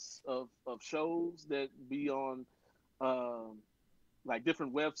screenshots of shows that be on um, like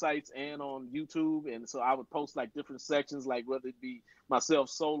different websites and on YouTube, and so I would post like different sections, like whether it be myself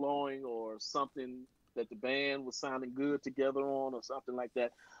soloing or something that the band was sounding good together on, or something like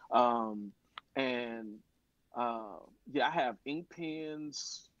that. Um, and yeah, I have ink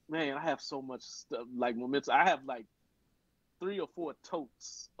pens. Man, I have so much stuff like moments. I have like 3 or 4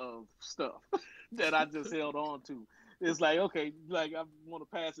 totes of stuff that I just held on to. It's like, okay, like I want to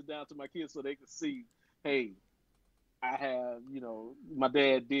pass it down to my kids so they can see, hey, I have, my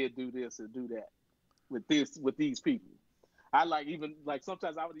dad did do this and do that with these people. I like even like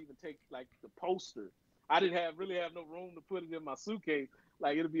sometimes I would even take like the poster. I didn't really have no room to put it in my suitcase.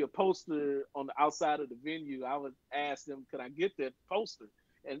 Like it'd be a poster on the outside of the venue. I would ask them, could I get that poster?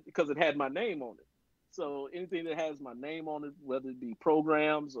 And because it had my name on it. So anything that has my name on it, whether it be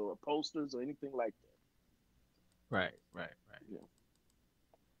programs or posters or anything like Right. that. Yeah.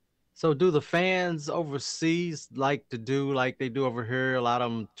 So, do the fans overseas like to do like they do over here? A lot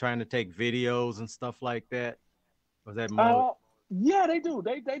of them trying to take videos and stuff like that. Was that more? Yeah, they do.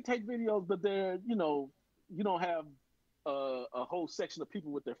 They take videos, but you don't have a whole section of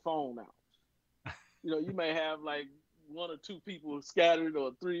people with their phone out. You may have like one or two people scattered,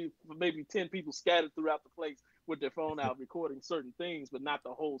 or three, maybe 10 people scattered throughout the place with their phone out recording certain things, but not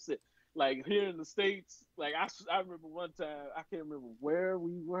the whole set. Like here in the States, like I remember one time, I can't remember where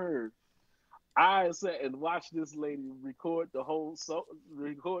we were. I sat and watched this lady record the whole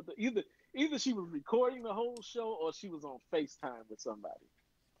either she was recording the whole show or she was on FaceTime with somebody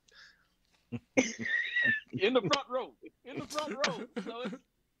in the front row. In the front row. So it's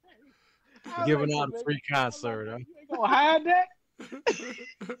Giving out a free concert. Huh? You ain't gonna hide that.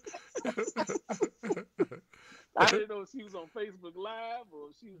 I didn't know if she was on Facebook Live or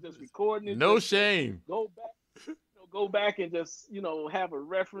if she was just recording it. No shame. Go back and just have a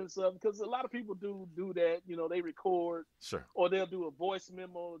reference of, because a lot of people do that. They record, sure, or they'll do a voice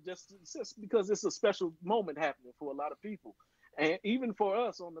memo just because it's a special moment happening for a lot of people, and even for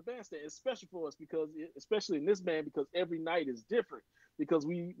us on the bandstand, it's special for us because, especially in this band, because every night is different. Because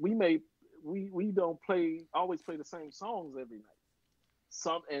we don't always play the same songs every night.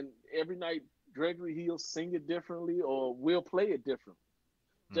 And every night Gregory, he'll sing it differently or we'll play it differently.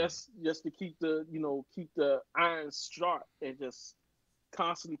 Just to keep the irons sharp and just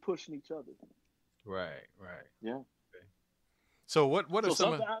constantly pushing each other. Right. Yeah. Okay. So what are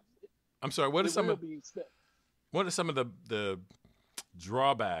some of, I'm sorry, what are some of the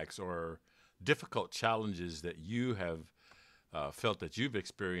drawbacks or difficult challenges that you have felt that you've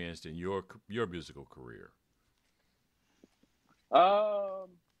experienced in your musical career? Well,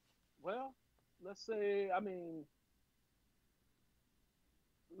 let's say,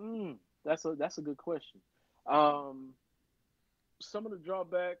 that's a good question. Some of the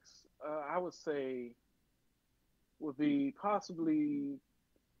drawbacks, I would say, would be possibly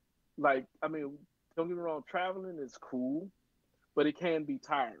don't get me wrong, traveling is cool, but it can be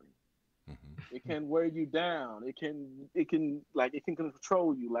tiring. Mm-hmm. It can wear you down. It can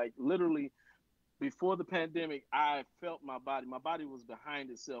control you. Like literally, before the pandemic, I felt my body was behind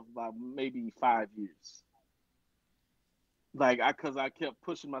itself by maybe 5 years. Because I kept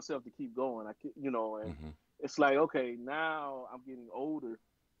pushing myself to keep going. And it's like, okay, now I'm getting older.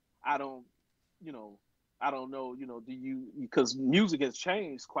 I don't know, because music has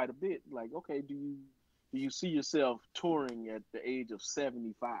changed quite a bit. Like, okay, do you see yourself touring at the age of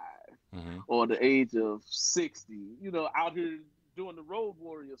 75 or the age of 60, out here doing the road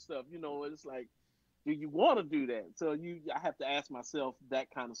warrior stuff, it's like, do you want to do that? So I have to ask myself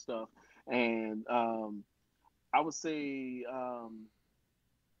that kind of stuff. And, I would say,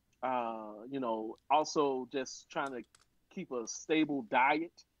 also just trying to keep a stable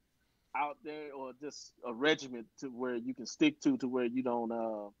diet out there, or just a regimen to where you can stick to where you don't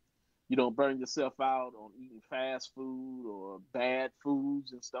burn yourself out on eating fast food or bad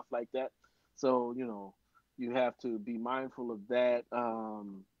foods and stuff like that. So, you have to be mindful of that,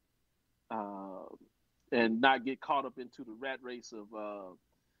 and not get caught up into the rat race of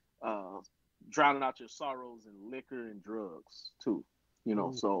drowning out your sorrows in liquor and drugs too.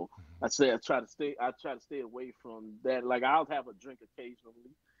 So I try to stay away from that. Like, I'll have a drink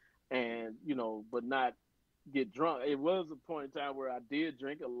occasionally, and but not get drunk. It was a point in time where I did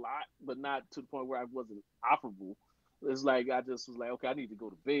drink a lot, but not to the point where I wasn't operable. It's like I just was like, okay, I need to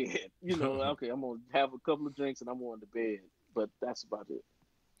go to bed. Okay, I'm gonna have a couple of drinks and I'm going to bed. But that's about it.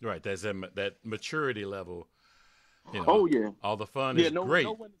 Right, that's that maturity level. Oh yeah, all the fun is great.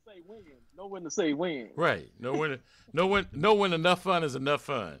 Know when to say when. Know when to say when. Right. Know when enough fun is enough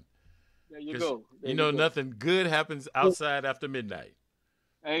fun. There you go. Nothing good happens outside after midnight.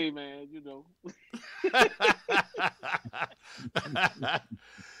 Hey man,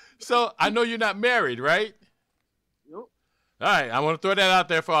 So I know you're not married, right? Nope. All right, I want to throw that out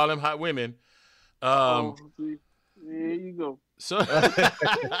there for all them hot women. There you go. So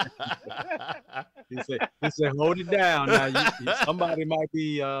he said, hold it down. Now somebody might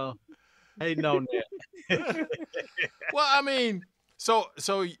be hating on that. Well, so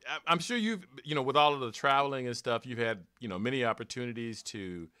I'm sure you've, with all of the traveling and stuff, you've had, many opportunities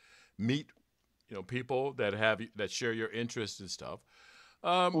to meet, people that share your interests and stuff.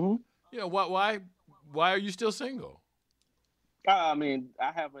 Why are you still single? I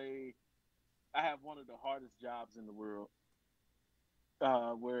have one of the hardest jobs in the world.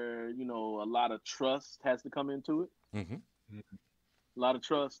 Where a lot of trust has to come into it. Mm-hmm. A lot of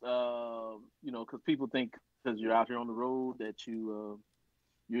trust, because people think because you're out here on the road that you're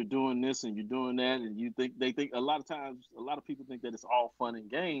doing this and you're doing that, and they think a lot of times a lot of people think that it's all fun and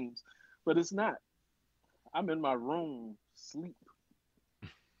games, but it's not. I'm in my room sleep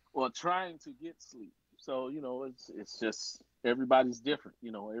or trying to get sleep. So it's just everybody's different.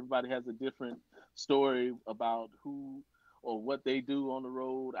 Everybody has a different story about or what they do on the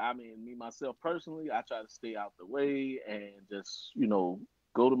road. I mean, me myself personally, I try to stay out the way and just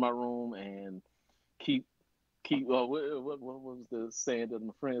go to my room and keep what was the saying that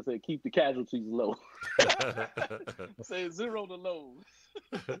my friend said? Keep the casualties low. Say zero to low.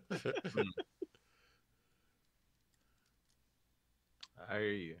 Mm, I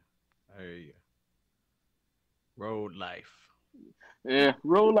hear you. I hear you. Road life. Yeah,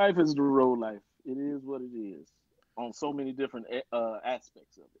 road life is the road life. It is what it is on so many different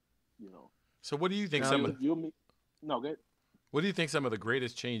aspects of it. You know, So what do you think Now, some of you'll meet. No, good. what do you think some of the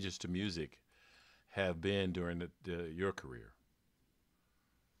greatest changes to music have been during your career?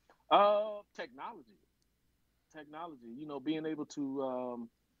 Technology, technology. Being able to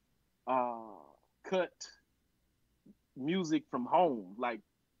cut music from home. Like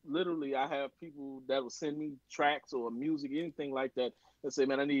literally, I have people that will send me tracks or music, anything like that, and say,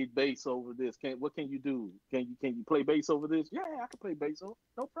 "Man, I need bass over this. What can you do? Can you play bass over this? Yeah, I can play bass over.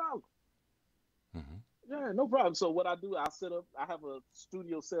 No problem. Hmm. Yeah, no problem." So what I do, I set up. I have a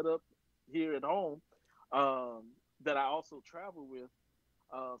studio set up here at home um, that I also travel with.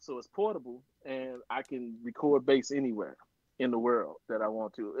 So it's portable, and I can record bass anywhere in the world that I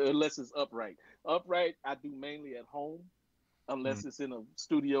want to, unless it's upright. Upright, I do mainly at home mm, unless it's in a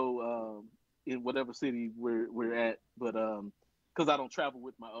studio in whatever city we're at. But because I don't travel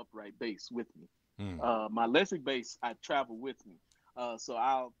with my upright bass with me, Mm. my electric bass I travel with me. So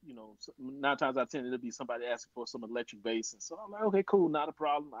I'll, 9 times out of 10 it'll be somebody asking for some electric bass, and so I'm like, okay, cool, not a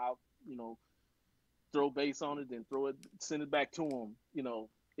problem. I'll, throw bass on it, then throw it, send it back to them,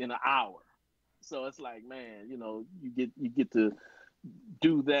 in an hour. So it's like, man, you get to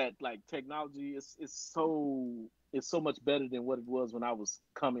do that. Like technology is so much better than what it was when I was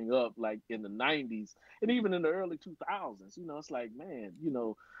coming up, like in the '90s and even in the early 2000s. It's like, man,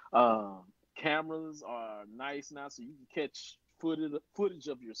 cameras are nice now, so you can catch footage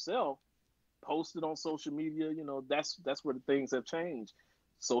of yourself, post it on social media. That's where the things have changed.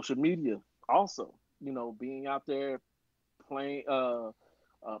 Social media also, being out there playing,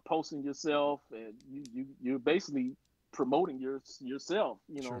 posting yourself, and you're basically promoting yourself,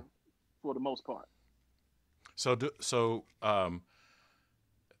 Sure. for the most part. So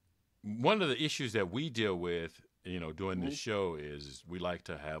one of the issues that we deal with, doing this Hmm. show is we like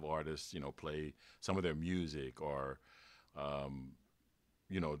to have artists, play some of their music or, um,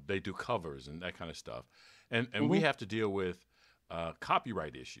 they do covers and that kind of stuff, and we Hmm. have to deal with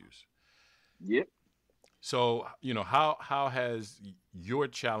copyright issues. Yep. So, how has your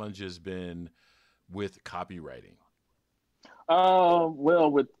challenges been with copywriting? Well,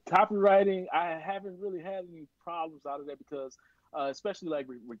 with copywriting, I haven't really had any problems out of that because, especially like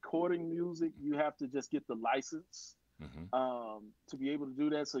recording music, you have to just get the license Hmm. to be able to do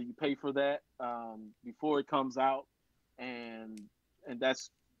that. So you pay for that before it comes out, and and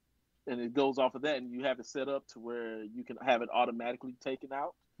that's and it goes off of that, and you have it set up to where you can have it automatically taken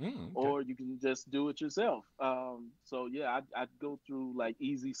out, Mm, okay. or you can just do it yourself. So yeah, I'd go through like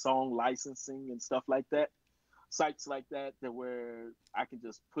easy song licensing and stuff like that, sites like that, that where I can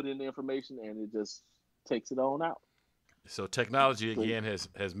just put in the information and it just takes it on out. So technology So again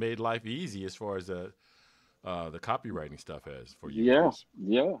has made life easy as far as the copywriting stuff has for you yeah, guys.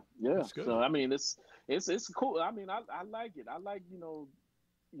 yeah, yeah. That's So good. I mean, it's cool. I mean, I like it. I like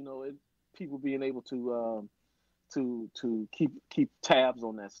people being able to keep tabs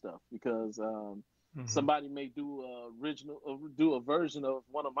on that stuff because mhm. somebody may do a version of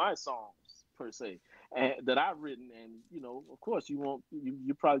one of my songs per se, and that I've written, and of course you won't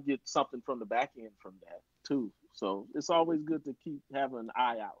you probably get something from the back end from that too. So it's always good to keep having an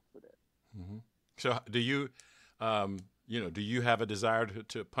eye out for that. Hmm. So um, do you have a desire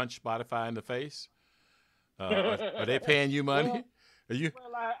to punch Spotify in the face? Are they paying you money? well, Are you?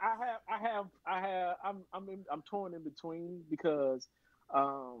 well, I'm torn in between because,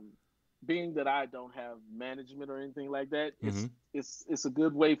 um, being that I don't have management or anything like that, Hmm. it's a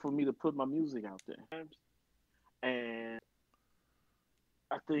good way for me to put my music out there. And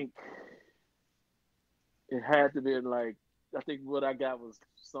I think it had to be like, I think what I got was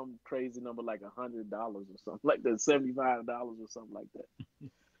some crazy number like $100 or something like that, $75 or something like that.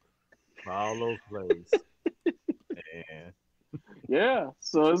 For all those plays. And Yeah,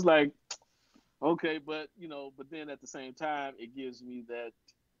 so it's like, okay, but then at the same time, it gives me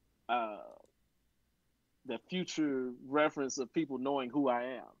uh, that future reference of people knowing who I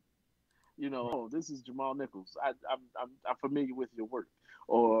am. Oh, this is Jahmal Nichols. I'm familiar with your work,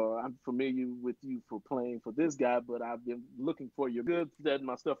 or I'm familiar with you for playing for this guy, but I've been looking for your good that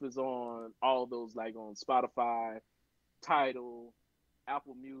my stuff is on all those, like on Spotify, Tidal,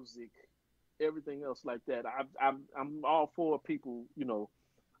 Apple Music, everything else like that. I'm all for people,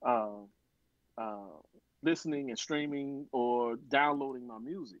 uh, uh, listening and streaming or downloading my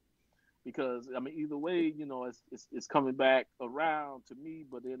music because I mean either way, it's coming back around to me,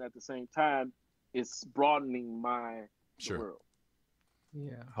 but then at the same time, it's broadening the Sure. world.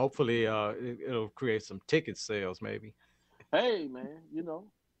 Yeah. Hopefully, it'll create some ticket sales, maybe. Hey man,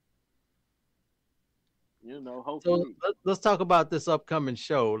 So hopefully. let's talk about this upcoming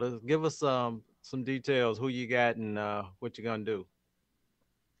show. Let's give us some details. Who you got and what you're gonna do.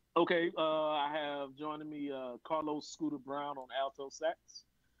 Okay, I have joining me Carlos Scooter Brown on alto sax,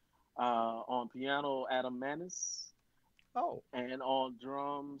 on piano Adam Manis, Oh, and on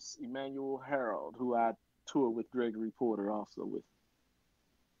drums Emmanuel Harold, who I tour with Gregory Porter also with.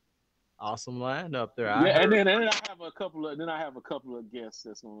 awesome lineup there. I Yeah, and heard. then I have a couple of guests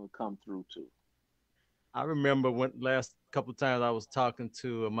that's going to come through too. I remember when last couple times I was talking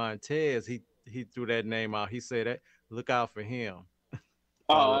to Montez. He threw that name out. He said that look out for him,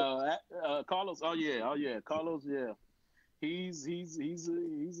 Carlos. Carlos. Oh yeah, Carlos. Yeah, he's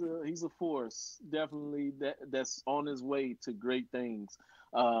a force. Definitely that's on his way to great things.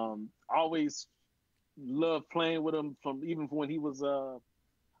 Always loved playing with him from even when he was.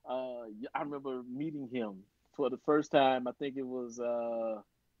 I remember meeting him for the first time. I think it was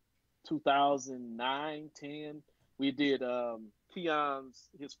 2009, 10. We did Keon's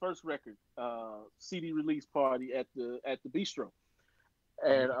his first record CD release party at the bistro,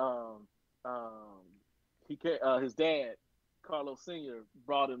 and um, his dad Carlos Senior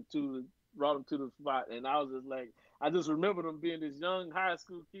brought him to the spot, and I was just like, I just remembered him being this young high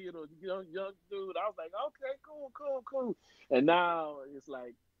school kid or young dude. I was like, okay, cool, and now it's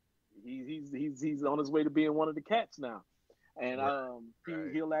like he's on his way to being one of the cats now, and Right,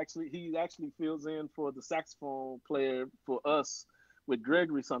 right. he actually fills in for the saxophone player for us with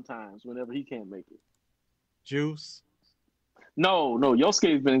Gregory sometimes whenever he can't make it. Juice. No,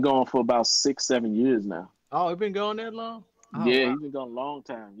 Yosuke's been going for about 6-7 years now. Oh, it been going that long? Oh Yeah, wow. he's been gone a long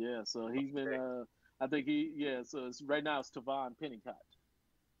time. Yeah, so he's been. Okay. I think he. Yeah, so right now it's Tavon Pennicott.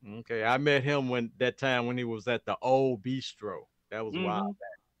 Okay. I met him when that time when he was at the old bistro. That was wild.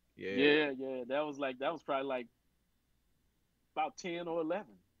 Mm-hmm. Yeah. Yeah. That was probably like about 10 or 11,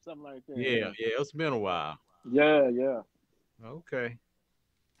 something like that. Yeah. Yeah. Yeah. It's been a while. Yeah. Okay.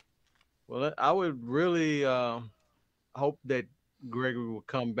 Well, I would really hope that Gregory will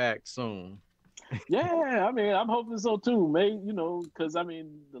come back soon. Yeah, I mean, I'm hoping so too. Maybe because I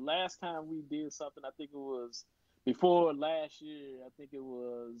mean, the last time we did something, I think it was before last year. I think it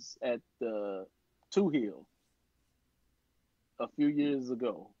was at the Two Hill a few years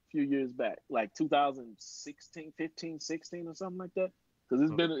ago, a few years back, like 2016, 15, 16, or something like that.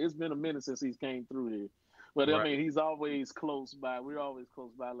 Because Oh, it's been a minute since he's came through here. But I right. mean, he's always close by. We're always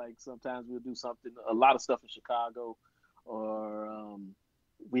close by. Like sometimes we'll do something, a lot of stuff in Chicago, or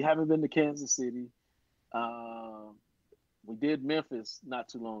we haven't been to Kansas City. Uh, we did Memphis not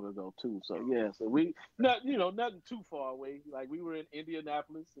too long ago too. So yeah, so we nothing too far away. Like we were in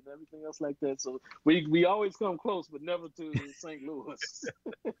Indianapolis and everything else like that. So we always come close, but never to St. Louis.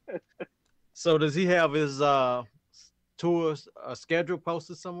 So does he have his tours schedule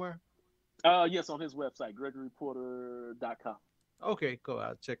posted somewhere? Yes, on his website, GregoryPorter.com. Okay, cool.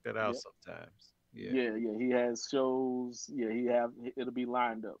 I'll check that out Yeah, sometimes. Yeah. yeah. He has shows. Yeah, it'll be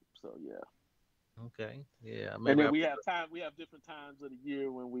lined up. So yeah. Okay. Yeah. And Maybe then I. we have time. We have different times of the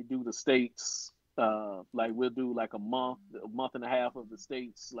year when we do the states. Like we'll do like a month and a half of the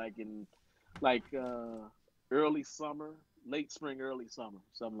states, like in like early summer, late spring, early summer,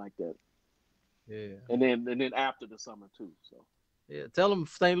 something like that. Yeah. And then after the summer too. So. Yeah. Tell them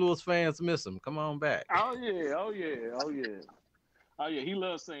St. Louis fans miss him. Come on back. Oh yeah. He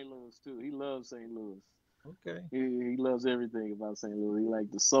loves St. Louis too. He loves St. Louis. Okay. He loves everything about St. Louis. He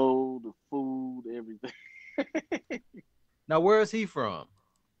like the soul, the food, everything. Now, where is he from?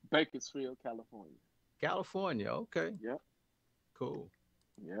 Bakersfield, California. California. Okay. Yep. Cool.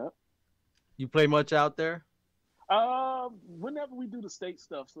 Yep. You play much out there? Whenever we do the state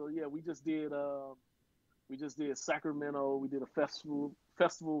stuff, so yeah, we just did Sacramento. We did a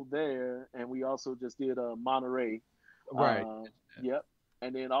festival there, and we also just did Monterey. Right. Uh, yep.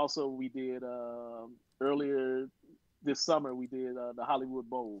 And then also we did earlier this summer we did the Hollywood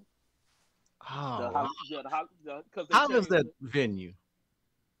Bowl. The Oh, wow. Holly, yeah, because they How is changed that it. venue?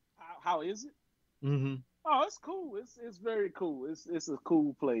 How is it? Mm-hmm. Oh, it's cool. It's very cool. It's a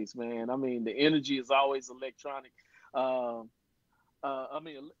cool place, man. I mean, the energy is always electronic. Um,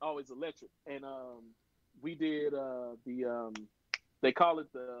 always electric. And we did they call it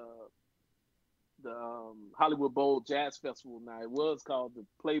Hollywood Bowl Jazz Festival. Now it was called the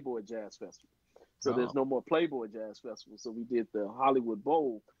Playboy Jazz Festival. So Oh, there's no more Playboy Jazz Festival. So we did the Hollywood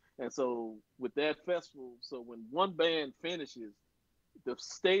Bowl. And so with that festival, so when one band finishes, the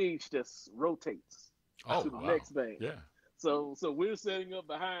stage just rotates Oh, to the wow. next band. Yeah. So we're setting up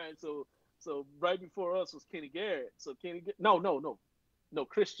behind. So right before us was Kenny Garrett. So no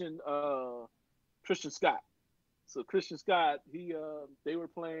Christian Scott. So Christian Scott, they were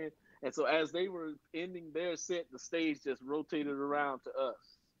playing, and so as they were ending their set, the stage just rotated around to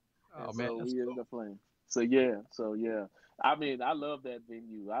us, oh and man, so that's we ended cool. up playing. So yeah. I mean, I love that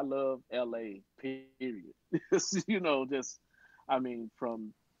venue. I love LA. Period. Just I mean,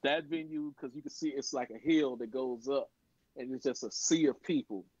 from that venue because you can see it's like a hill that goes up, and it's just a sea of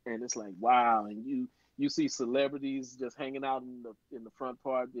people, and it's like wow, and you see celebrities just hanging out in the front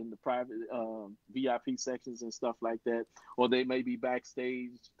part in the private VIP sections and stuff like that, or they may be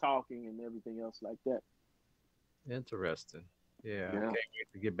backstage talking and everything else like that. Interesting. Yeah, I can't Yeah,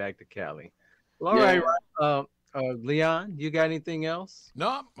 wait to get back to Cali. Well, all right, yeah. Leon, you got anything else?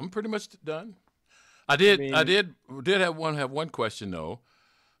 No, I'm pretty much done. I I mean, did have one question though.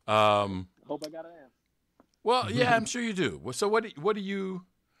 Um, Hope I got an answer. well, yeah, I'm sure you do. Well, so what do you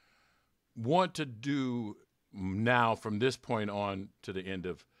want to do now from this point on to the end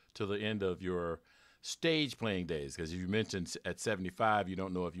of your stage playing days? Because you mentioned at 75, you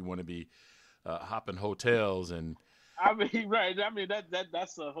don't know if you want to be hopping hotels and I mean, right. I mean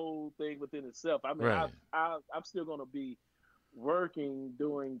that's a whole thing within itself. I mean, right. I'm still gonna be working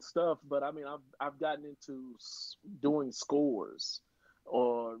doing stuff, but I mean, I've gotten into doing scores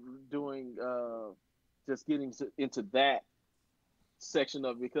or doing just getting into that section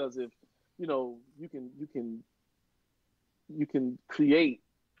of it because if you can create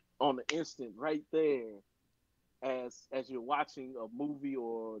on the instant right there as you're watching a movie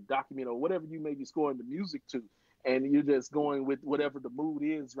or document or whatever you may be scoring the music to, and you're just going with whatever the mood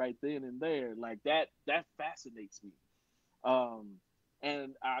is right then and there. Like that fascinates me. um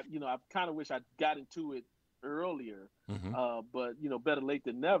and I kind of wish I got into it earlier, Hmm. but better late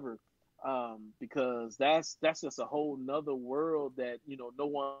than never. Because that's just a whole nother world that no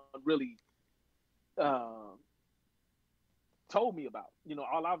one really uh, told me about.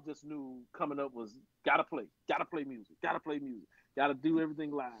 All I just knew coming up was gotta play music, gotta do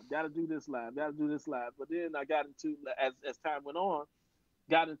everything live, gotta do this live, gotta do this live. But then I got into as time went on,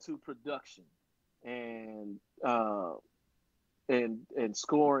 got into production and uh, and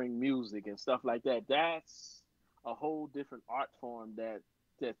scoring music and stuff like that. That's a whole different art form that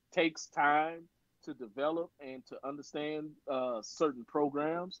takes time to develop and to understand certain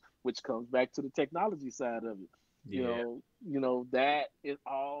programs, which comes back to the technology side of it. yeah, That is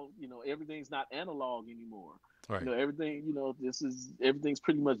all. Everything's not analog anymore. Right. Everything. Everything's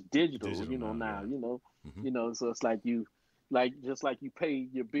pretty much digital. Digital now, Now. yeah. Hmm. So it's like just like you pay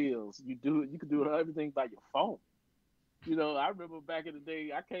your bills, you can do everything by your phone. I remember back in the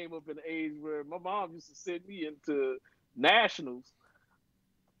day, I came up in the age where my mom used to send me into nationals,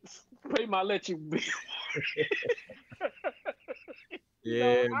 pay my electric bill.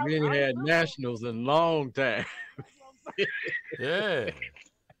 yeah. We ain't I had remember. nationals in a long time. Yeah.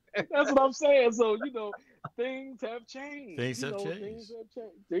 That's what I'm saying. So things have changed. Things have Things changed. have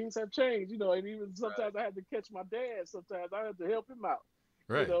changed. Things have changed. And even sometimes I had to catch my dad. Sometimes I had to help him out.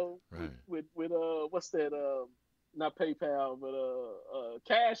 Right. With Right. what's that? Not PayPal, but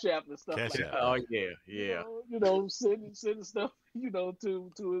Cash App and stuff Cash like out. that. Oh Right. yeah, yeah. Sending stuff,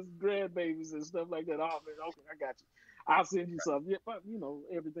 to his grandbabies and stuff like that. Oh man, okay, I got you. I'll send you something. Yeah, but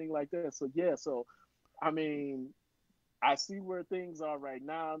everything like that. So yeah, so I mean, I see where things are right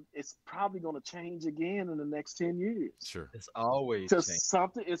now. It's probably going to change again in the next 10 years. Sure. It's always changing. Just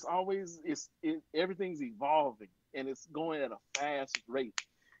something. It's always everything's evolving and it's going at a fast rate.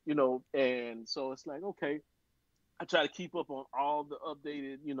 And so it's like okay, I try to keep up on all the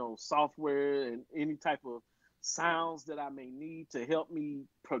updated, software and any type of sounds that I may need to help me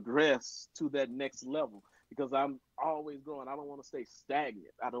progress to that next level because I'm always growing. I don't want to stay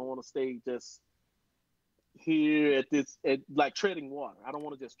stagnant. I don't want to stay just here like treading water. I don't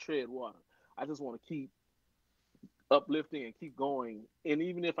want to just tread water. I just want to keep uplifting and keep going. And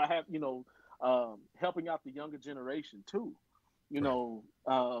even if I have, helping out the younger generation too,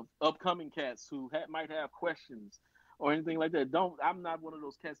 Right. upcoming cats who might have questions or anything like that. I'm not one of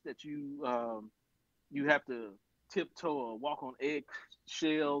those cats that you have to tiptoe or walk on egg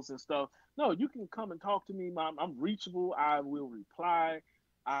shells and stuff. No, you can come and talk to me. I'm reachable. I will reply.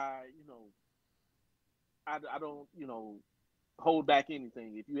 I, you know, I don't, hold back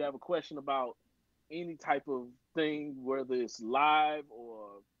anything. If you have a question about any type of thing, whether it's live or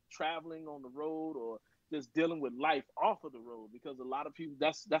traveling on the road or just dealing with life off of the road, because a lot of people,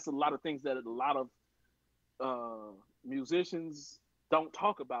 that's a lot of things that a lot of musicians don't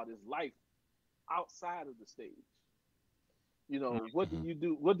talk about, is life outside of the stage. You know, what do Mhm. you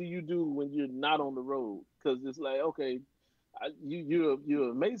do? What do you do when you're not on the road? Because it's like, okay, you're an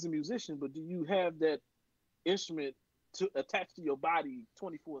amazing musician, but do you have that instrument to attach to your body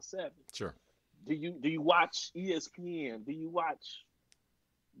 24/7? Sure. Do you watch ESPN? Do you watch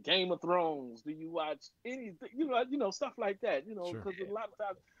Game of Thrones? Do you watch anything? Stuff like that. Sure.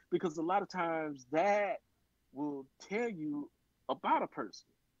 Because a lot of times that will tell you about a person.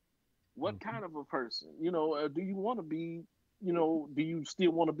 What Mhm. kind of a person? Do you want to be? Do you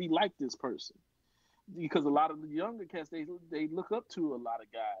still want to be like this person? Because a lot of the younger cats, they look up to a lot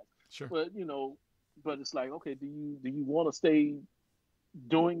of guys, Sure. but but it's like, okay, do you want to stay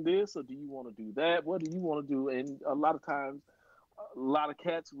doing this, or do you want to do that? What do you want to do? And a lot of times, a lot of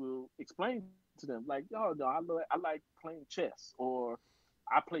cats will explain to them like, oh no, I like playing chess, or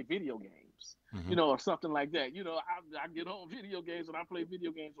I play video games, Hmm. or something like that. I get on video games and I play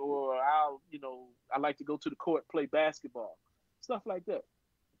video games, or I like to go to the court, play basketball, stuff like that.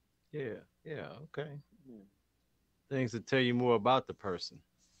 Yeah, yeah, okay. Yeah. Things that tell you more about the person.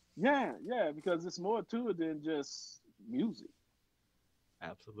 Yeah, because it's more to it than just music.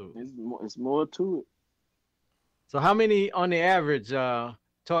 Absolutely. It's more to it. So, how many on the average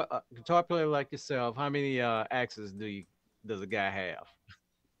guitar player like yourself? How many axes does a guy have?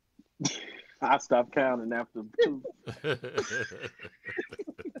 I stopped counting after two.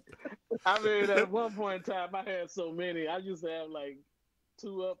 I mean, at one point in time, I had so many. I used to have like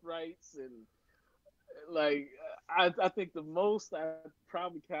two uprights, and like I think the most I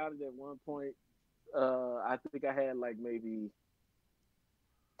probably counted at one point. I think I had like maybe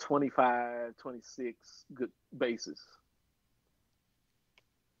 25, 26 good bases.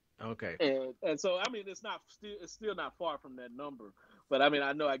 Okay. And so I mean, it's still not far from that number, but I mean,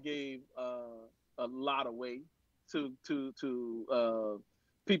 I know I gave a lot away to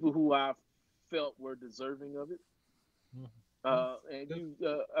people who I felt were deserving of it. Mhm. And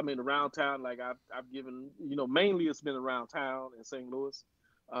Good. I mean, around town, like I've given, mainly it's been around town in St. Louis,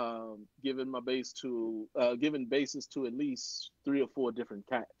 giving bases to at least three or four different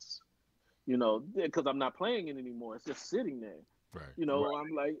cats, because I'm not playing it anymore. It's just sitting there. Right.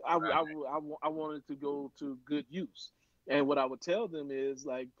 I'm like, I wanted to go to good use. And what I would tell them is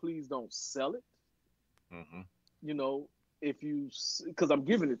like, please don't sell it. Hmm. You know, if because I'm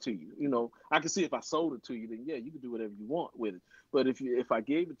giving it to you. I can see if I sold it to you, then yeah, you can do whatever you want with it. But if I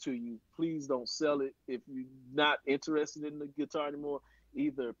gave it to you, please don't sell it. If you're not interested in the guitar anymore,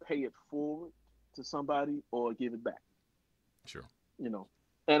 either pay it forward to somebody or give it back. Sure. You know,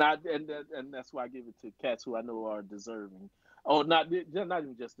 and that's why I give it to cats who I know are deserving. Oh, not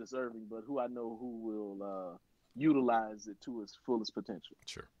even just deserving, but who I know who will utilize it to its fullest potential.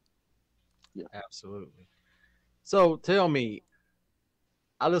 Sure. Yeah. Absolutely. So, tell me,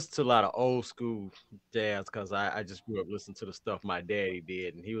 I listen to a lot of old school jazz because I just grew up listening to the stuff my daddy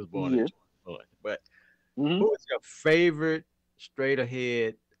did, and he was born in Yeah. 21. But Hmm. who is your favorite straight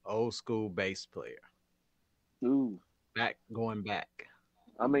ahead old school bass player? Ooh. Going back.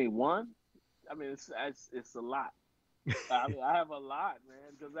 I mean, one. I mean, it's a lot. I mean, I have a lot,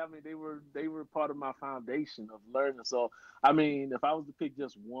 man, because I mean, they were part of my foundation of learning. So, I mean, if I was to pick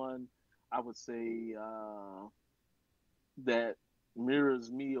just one, I would say that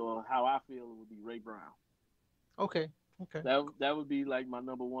mirrors me or how I feel would be Ray Brown. Okay. Okay. That would be like my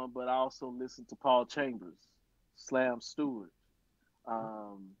number one. But I also listen to Paul Chambers, Slam Stewart,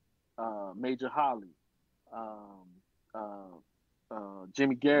 um, Major Holly, um,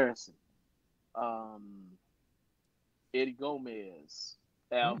 Jimmy Garrison, um, Eddie Gomez.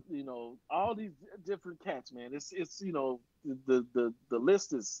 Mm, All these different cats, man. It's the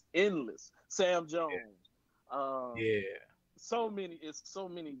list is endless. Sam Jones, um, yeah. it's so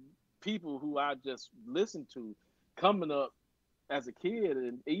many people who I just listened to coming up as a kid,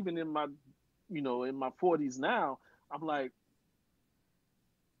 and even in my 40s now, I'm like,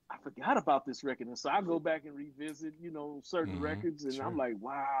 I forgot about this record, and so I go back and revisit certain Hmm. records, and I'm Sure. like,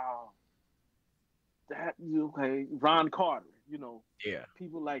 wow, that okay, Ron Carter, Yeah.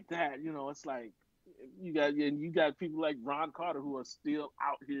 people like that, it's like you got people like Ron Carter who are still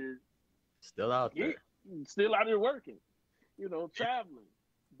out here, Still out yeah, there. still out here working, traveling,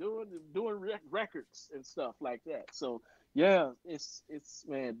 doing records and stuff like that. So yeah, it's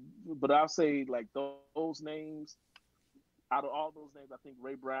man, but I'll say like those names. Out of all those names, I think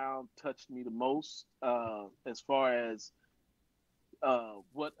Ray Brown touched me the most as far as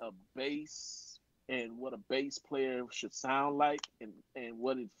what a bass and what a bass player should sound like, and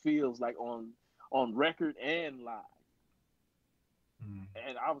what it feels like on record and live.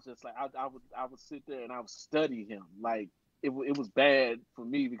 And I was just like, I would sit there and I would study him. Like it was bad for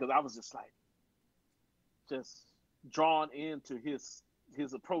me because I was just like, just drawn into his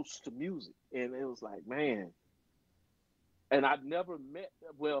approach to music, and it was like, man. And I never met.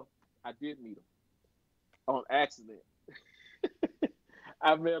 Well, I did meet him on accident.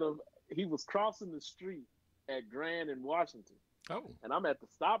 I met him. He was crossing the street at Grand in Washington. Oh. And I'm at the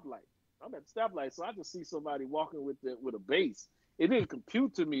stoplight. So I just see somebody walking with a bass. It didn't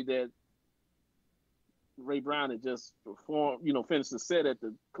compute to me that Ray Brown had just performed, finished the set at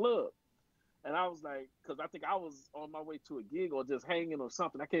the club. And I was like, because I think I was on my way to a gig or just hanging or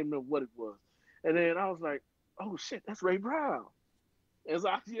something. I can't remember what it was. And then I was like, oh shit, that's Ray Brown. As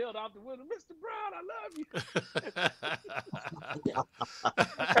I yelled out the window, Mr. Brown, I love you.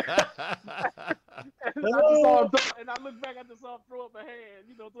 And I looked back, I just saw him throw up a hand,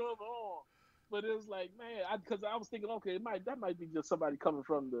 throw up an arm. But it was like, man, because I was thinking, okay, that might be just somebody coming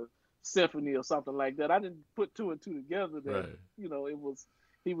from the symphony or something like that. I didn't put two and two together that, right.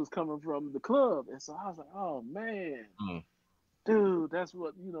 He was coming from the club. And so I was like, oh, man, dude, that's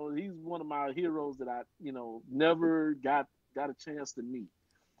what, he's one of my heroes that I, never got a chance to meet.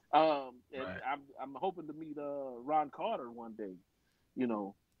 And right. I'm hoping to meet Ron Carter one day,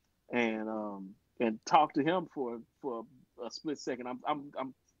 and talk to him for a split second.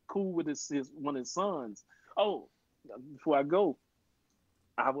 I'm cool with his one of his sons. Oh, before I go,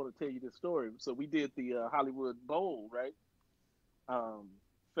 I want to tell you this story. So we did the Hollywood Bowl, right?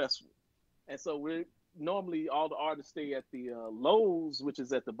 Festival. And so we're normally all the artists stay at the Lowe's, which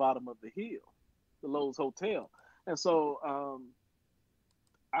is at the bottom of the hill, the Lowe's Hotel. And so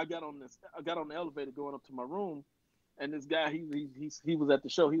I got on the elevator going up to my room, and this guy he was at the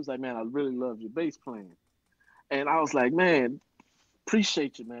show. He was like, man, I really love your bass playing. And I was like, man,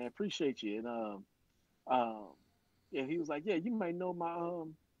 appreciate you, man, appreciate you. And he was like, yeah, you may know my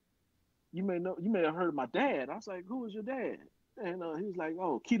you may have heard of my dad. I was like, who is your dad? And he was like,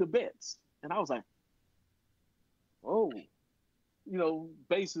 oh, Keita Betts. And I was like, oh,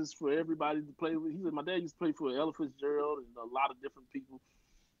 basses for everybody to play with. He said my dad used to play for Ella Fitzgerald and a lot of different people.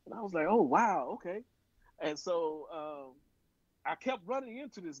 And I was like, oh, wow, okay. And so I kept running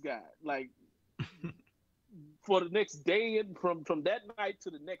into this guy, like for the next day, and from that night to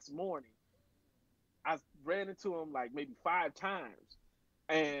the next morning, I ran into him like maybe 5 times.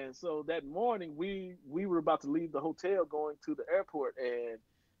 And so that morning, we were about to leave the hotel going to the airport and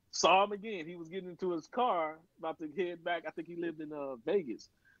saw him again. He was getting into his car, about to head back. I think he lived in Vegas.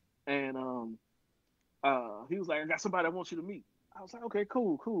 And he was like, I got somebody I want you to meet. I was like, okay,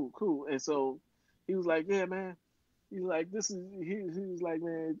 cool. And so he was like, yeah, man. He's like, he was like,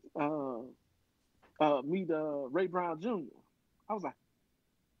 man, meet Ray Brown Jr. I was like,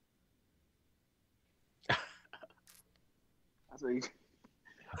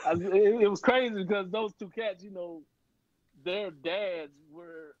 it was crazy because those two cats, their dads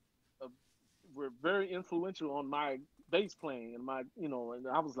were very influential on my bass playing and my, and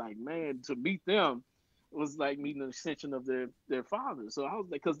I was like, man, to meet them was like meeting an extension of their father. So I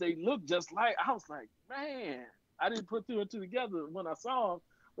was like, because they looked just like, I was like, man, I didn't put 2 and 2 together when I saw them,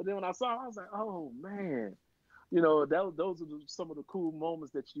 but then when I saw them, I was like, oh man, those are some of the cool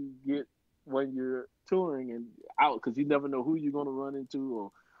moments that you get when you're touring and out, because you never know who you're going to run into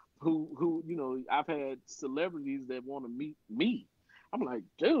or who I've had celebrities that want to meet me. I'm like,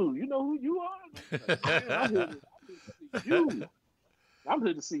 dude, you know who you are? Like, man, I'm here to see you. I'm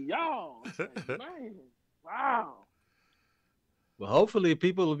here to see y'all. Like, man, wow. Well, hopefully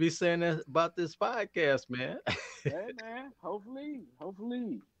people will be saying that about this podcast, man. Yeah, man. Hopefully.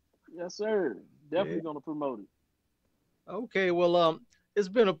 Yes, sir. Definitely going to promote it. Okay, well, it's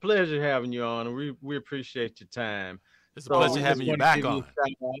been a pleasure having you on, and we appreciate your time. It's a pleasure having you back on.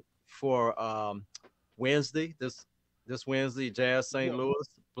 For Wednesday, this Wednesday, Jazz St. Louis,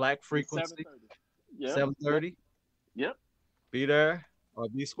 Black Frequency, 7:30. Yep. Be there or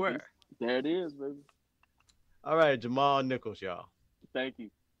be square. There it is, baby. All right, Jahmal Nichols, y'all. Thank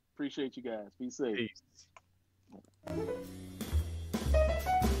you. Appreciate you guys. Be safe. Peace.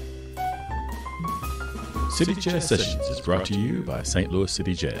 City Jazz Sessions is brought to you by St. Louis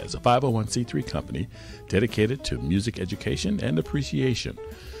City Jazz, a 501c3 company dedicated to music education and appreciation.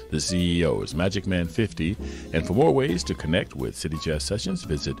 The CEO is Magic Man 50, and for more ways to connect with City Jazz Sessions,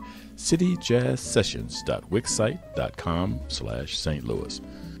 visit cityjazzsessions.wixsite.com/St. Louis.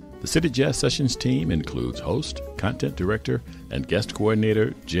 The City Jazz Sessions team includes host, content director, and guest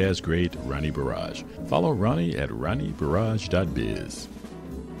coordinator, jazz great Ronnie Barrage. Follow Ronnie at ronniebarrage.biz.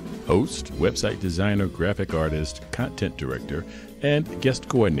 Host, website designer, graphic artist, content director, and guest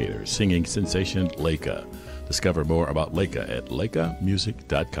coordinator, singing sensation Leica. Discover more about Leica at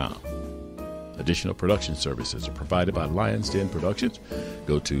leicamusic.com. Additional production services are provided by Lions Den Productions.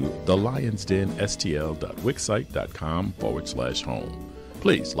 Go to thelionsdenstl.wixsite.com/home.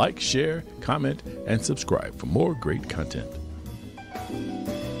 Please like, share, comment, and subscribe for more great content.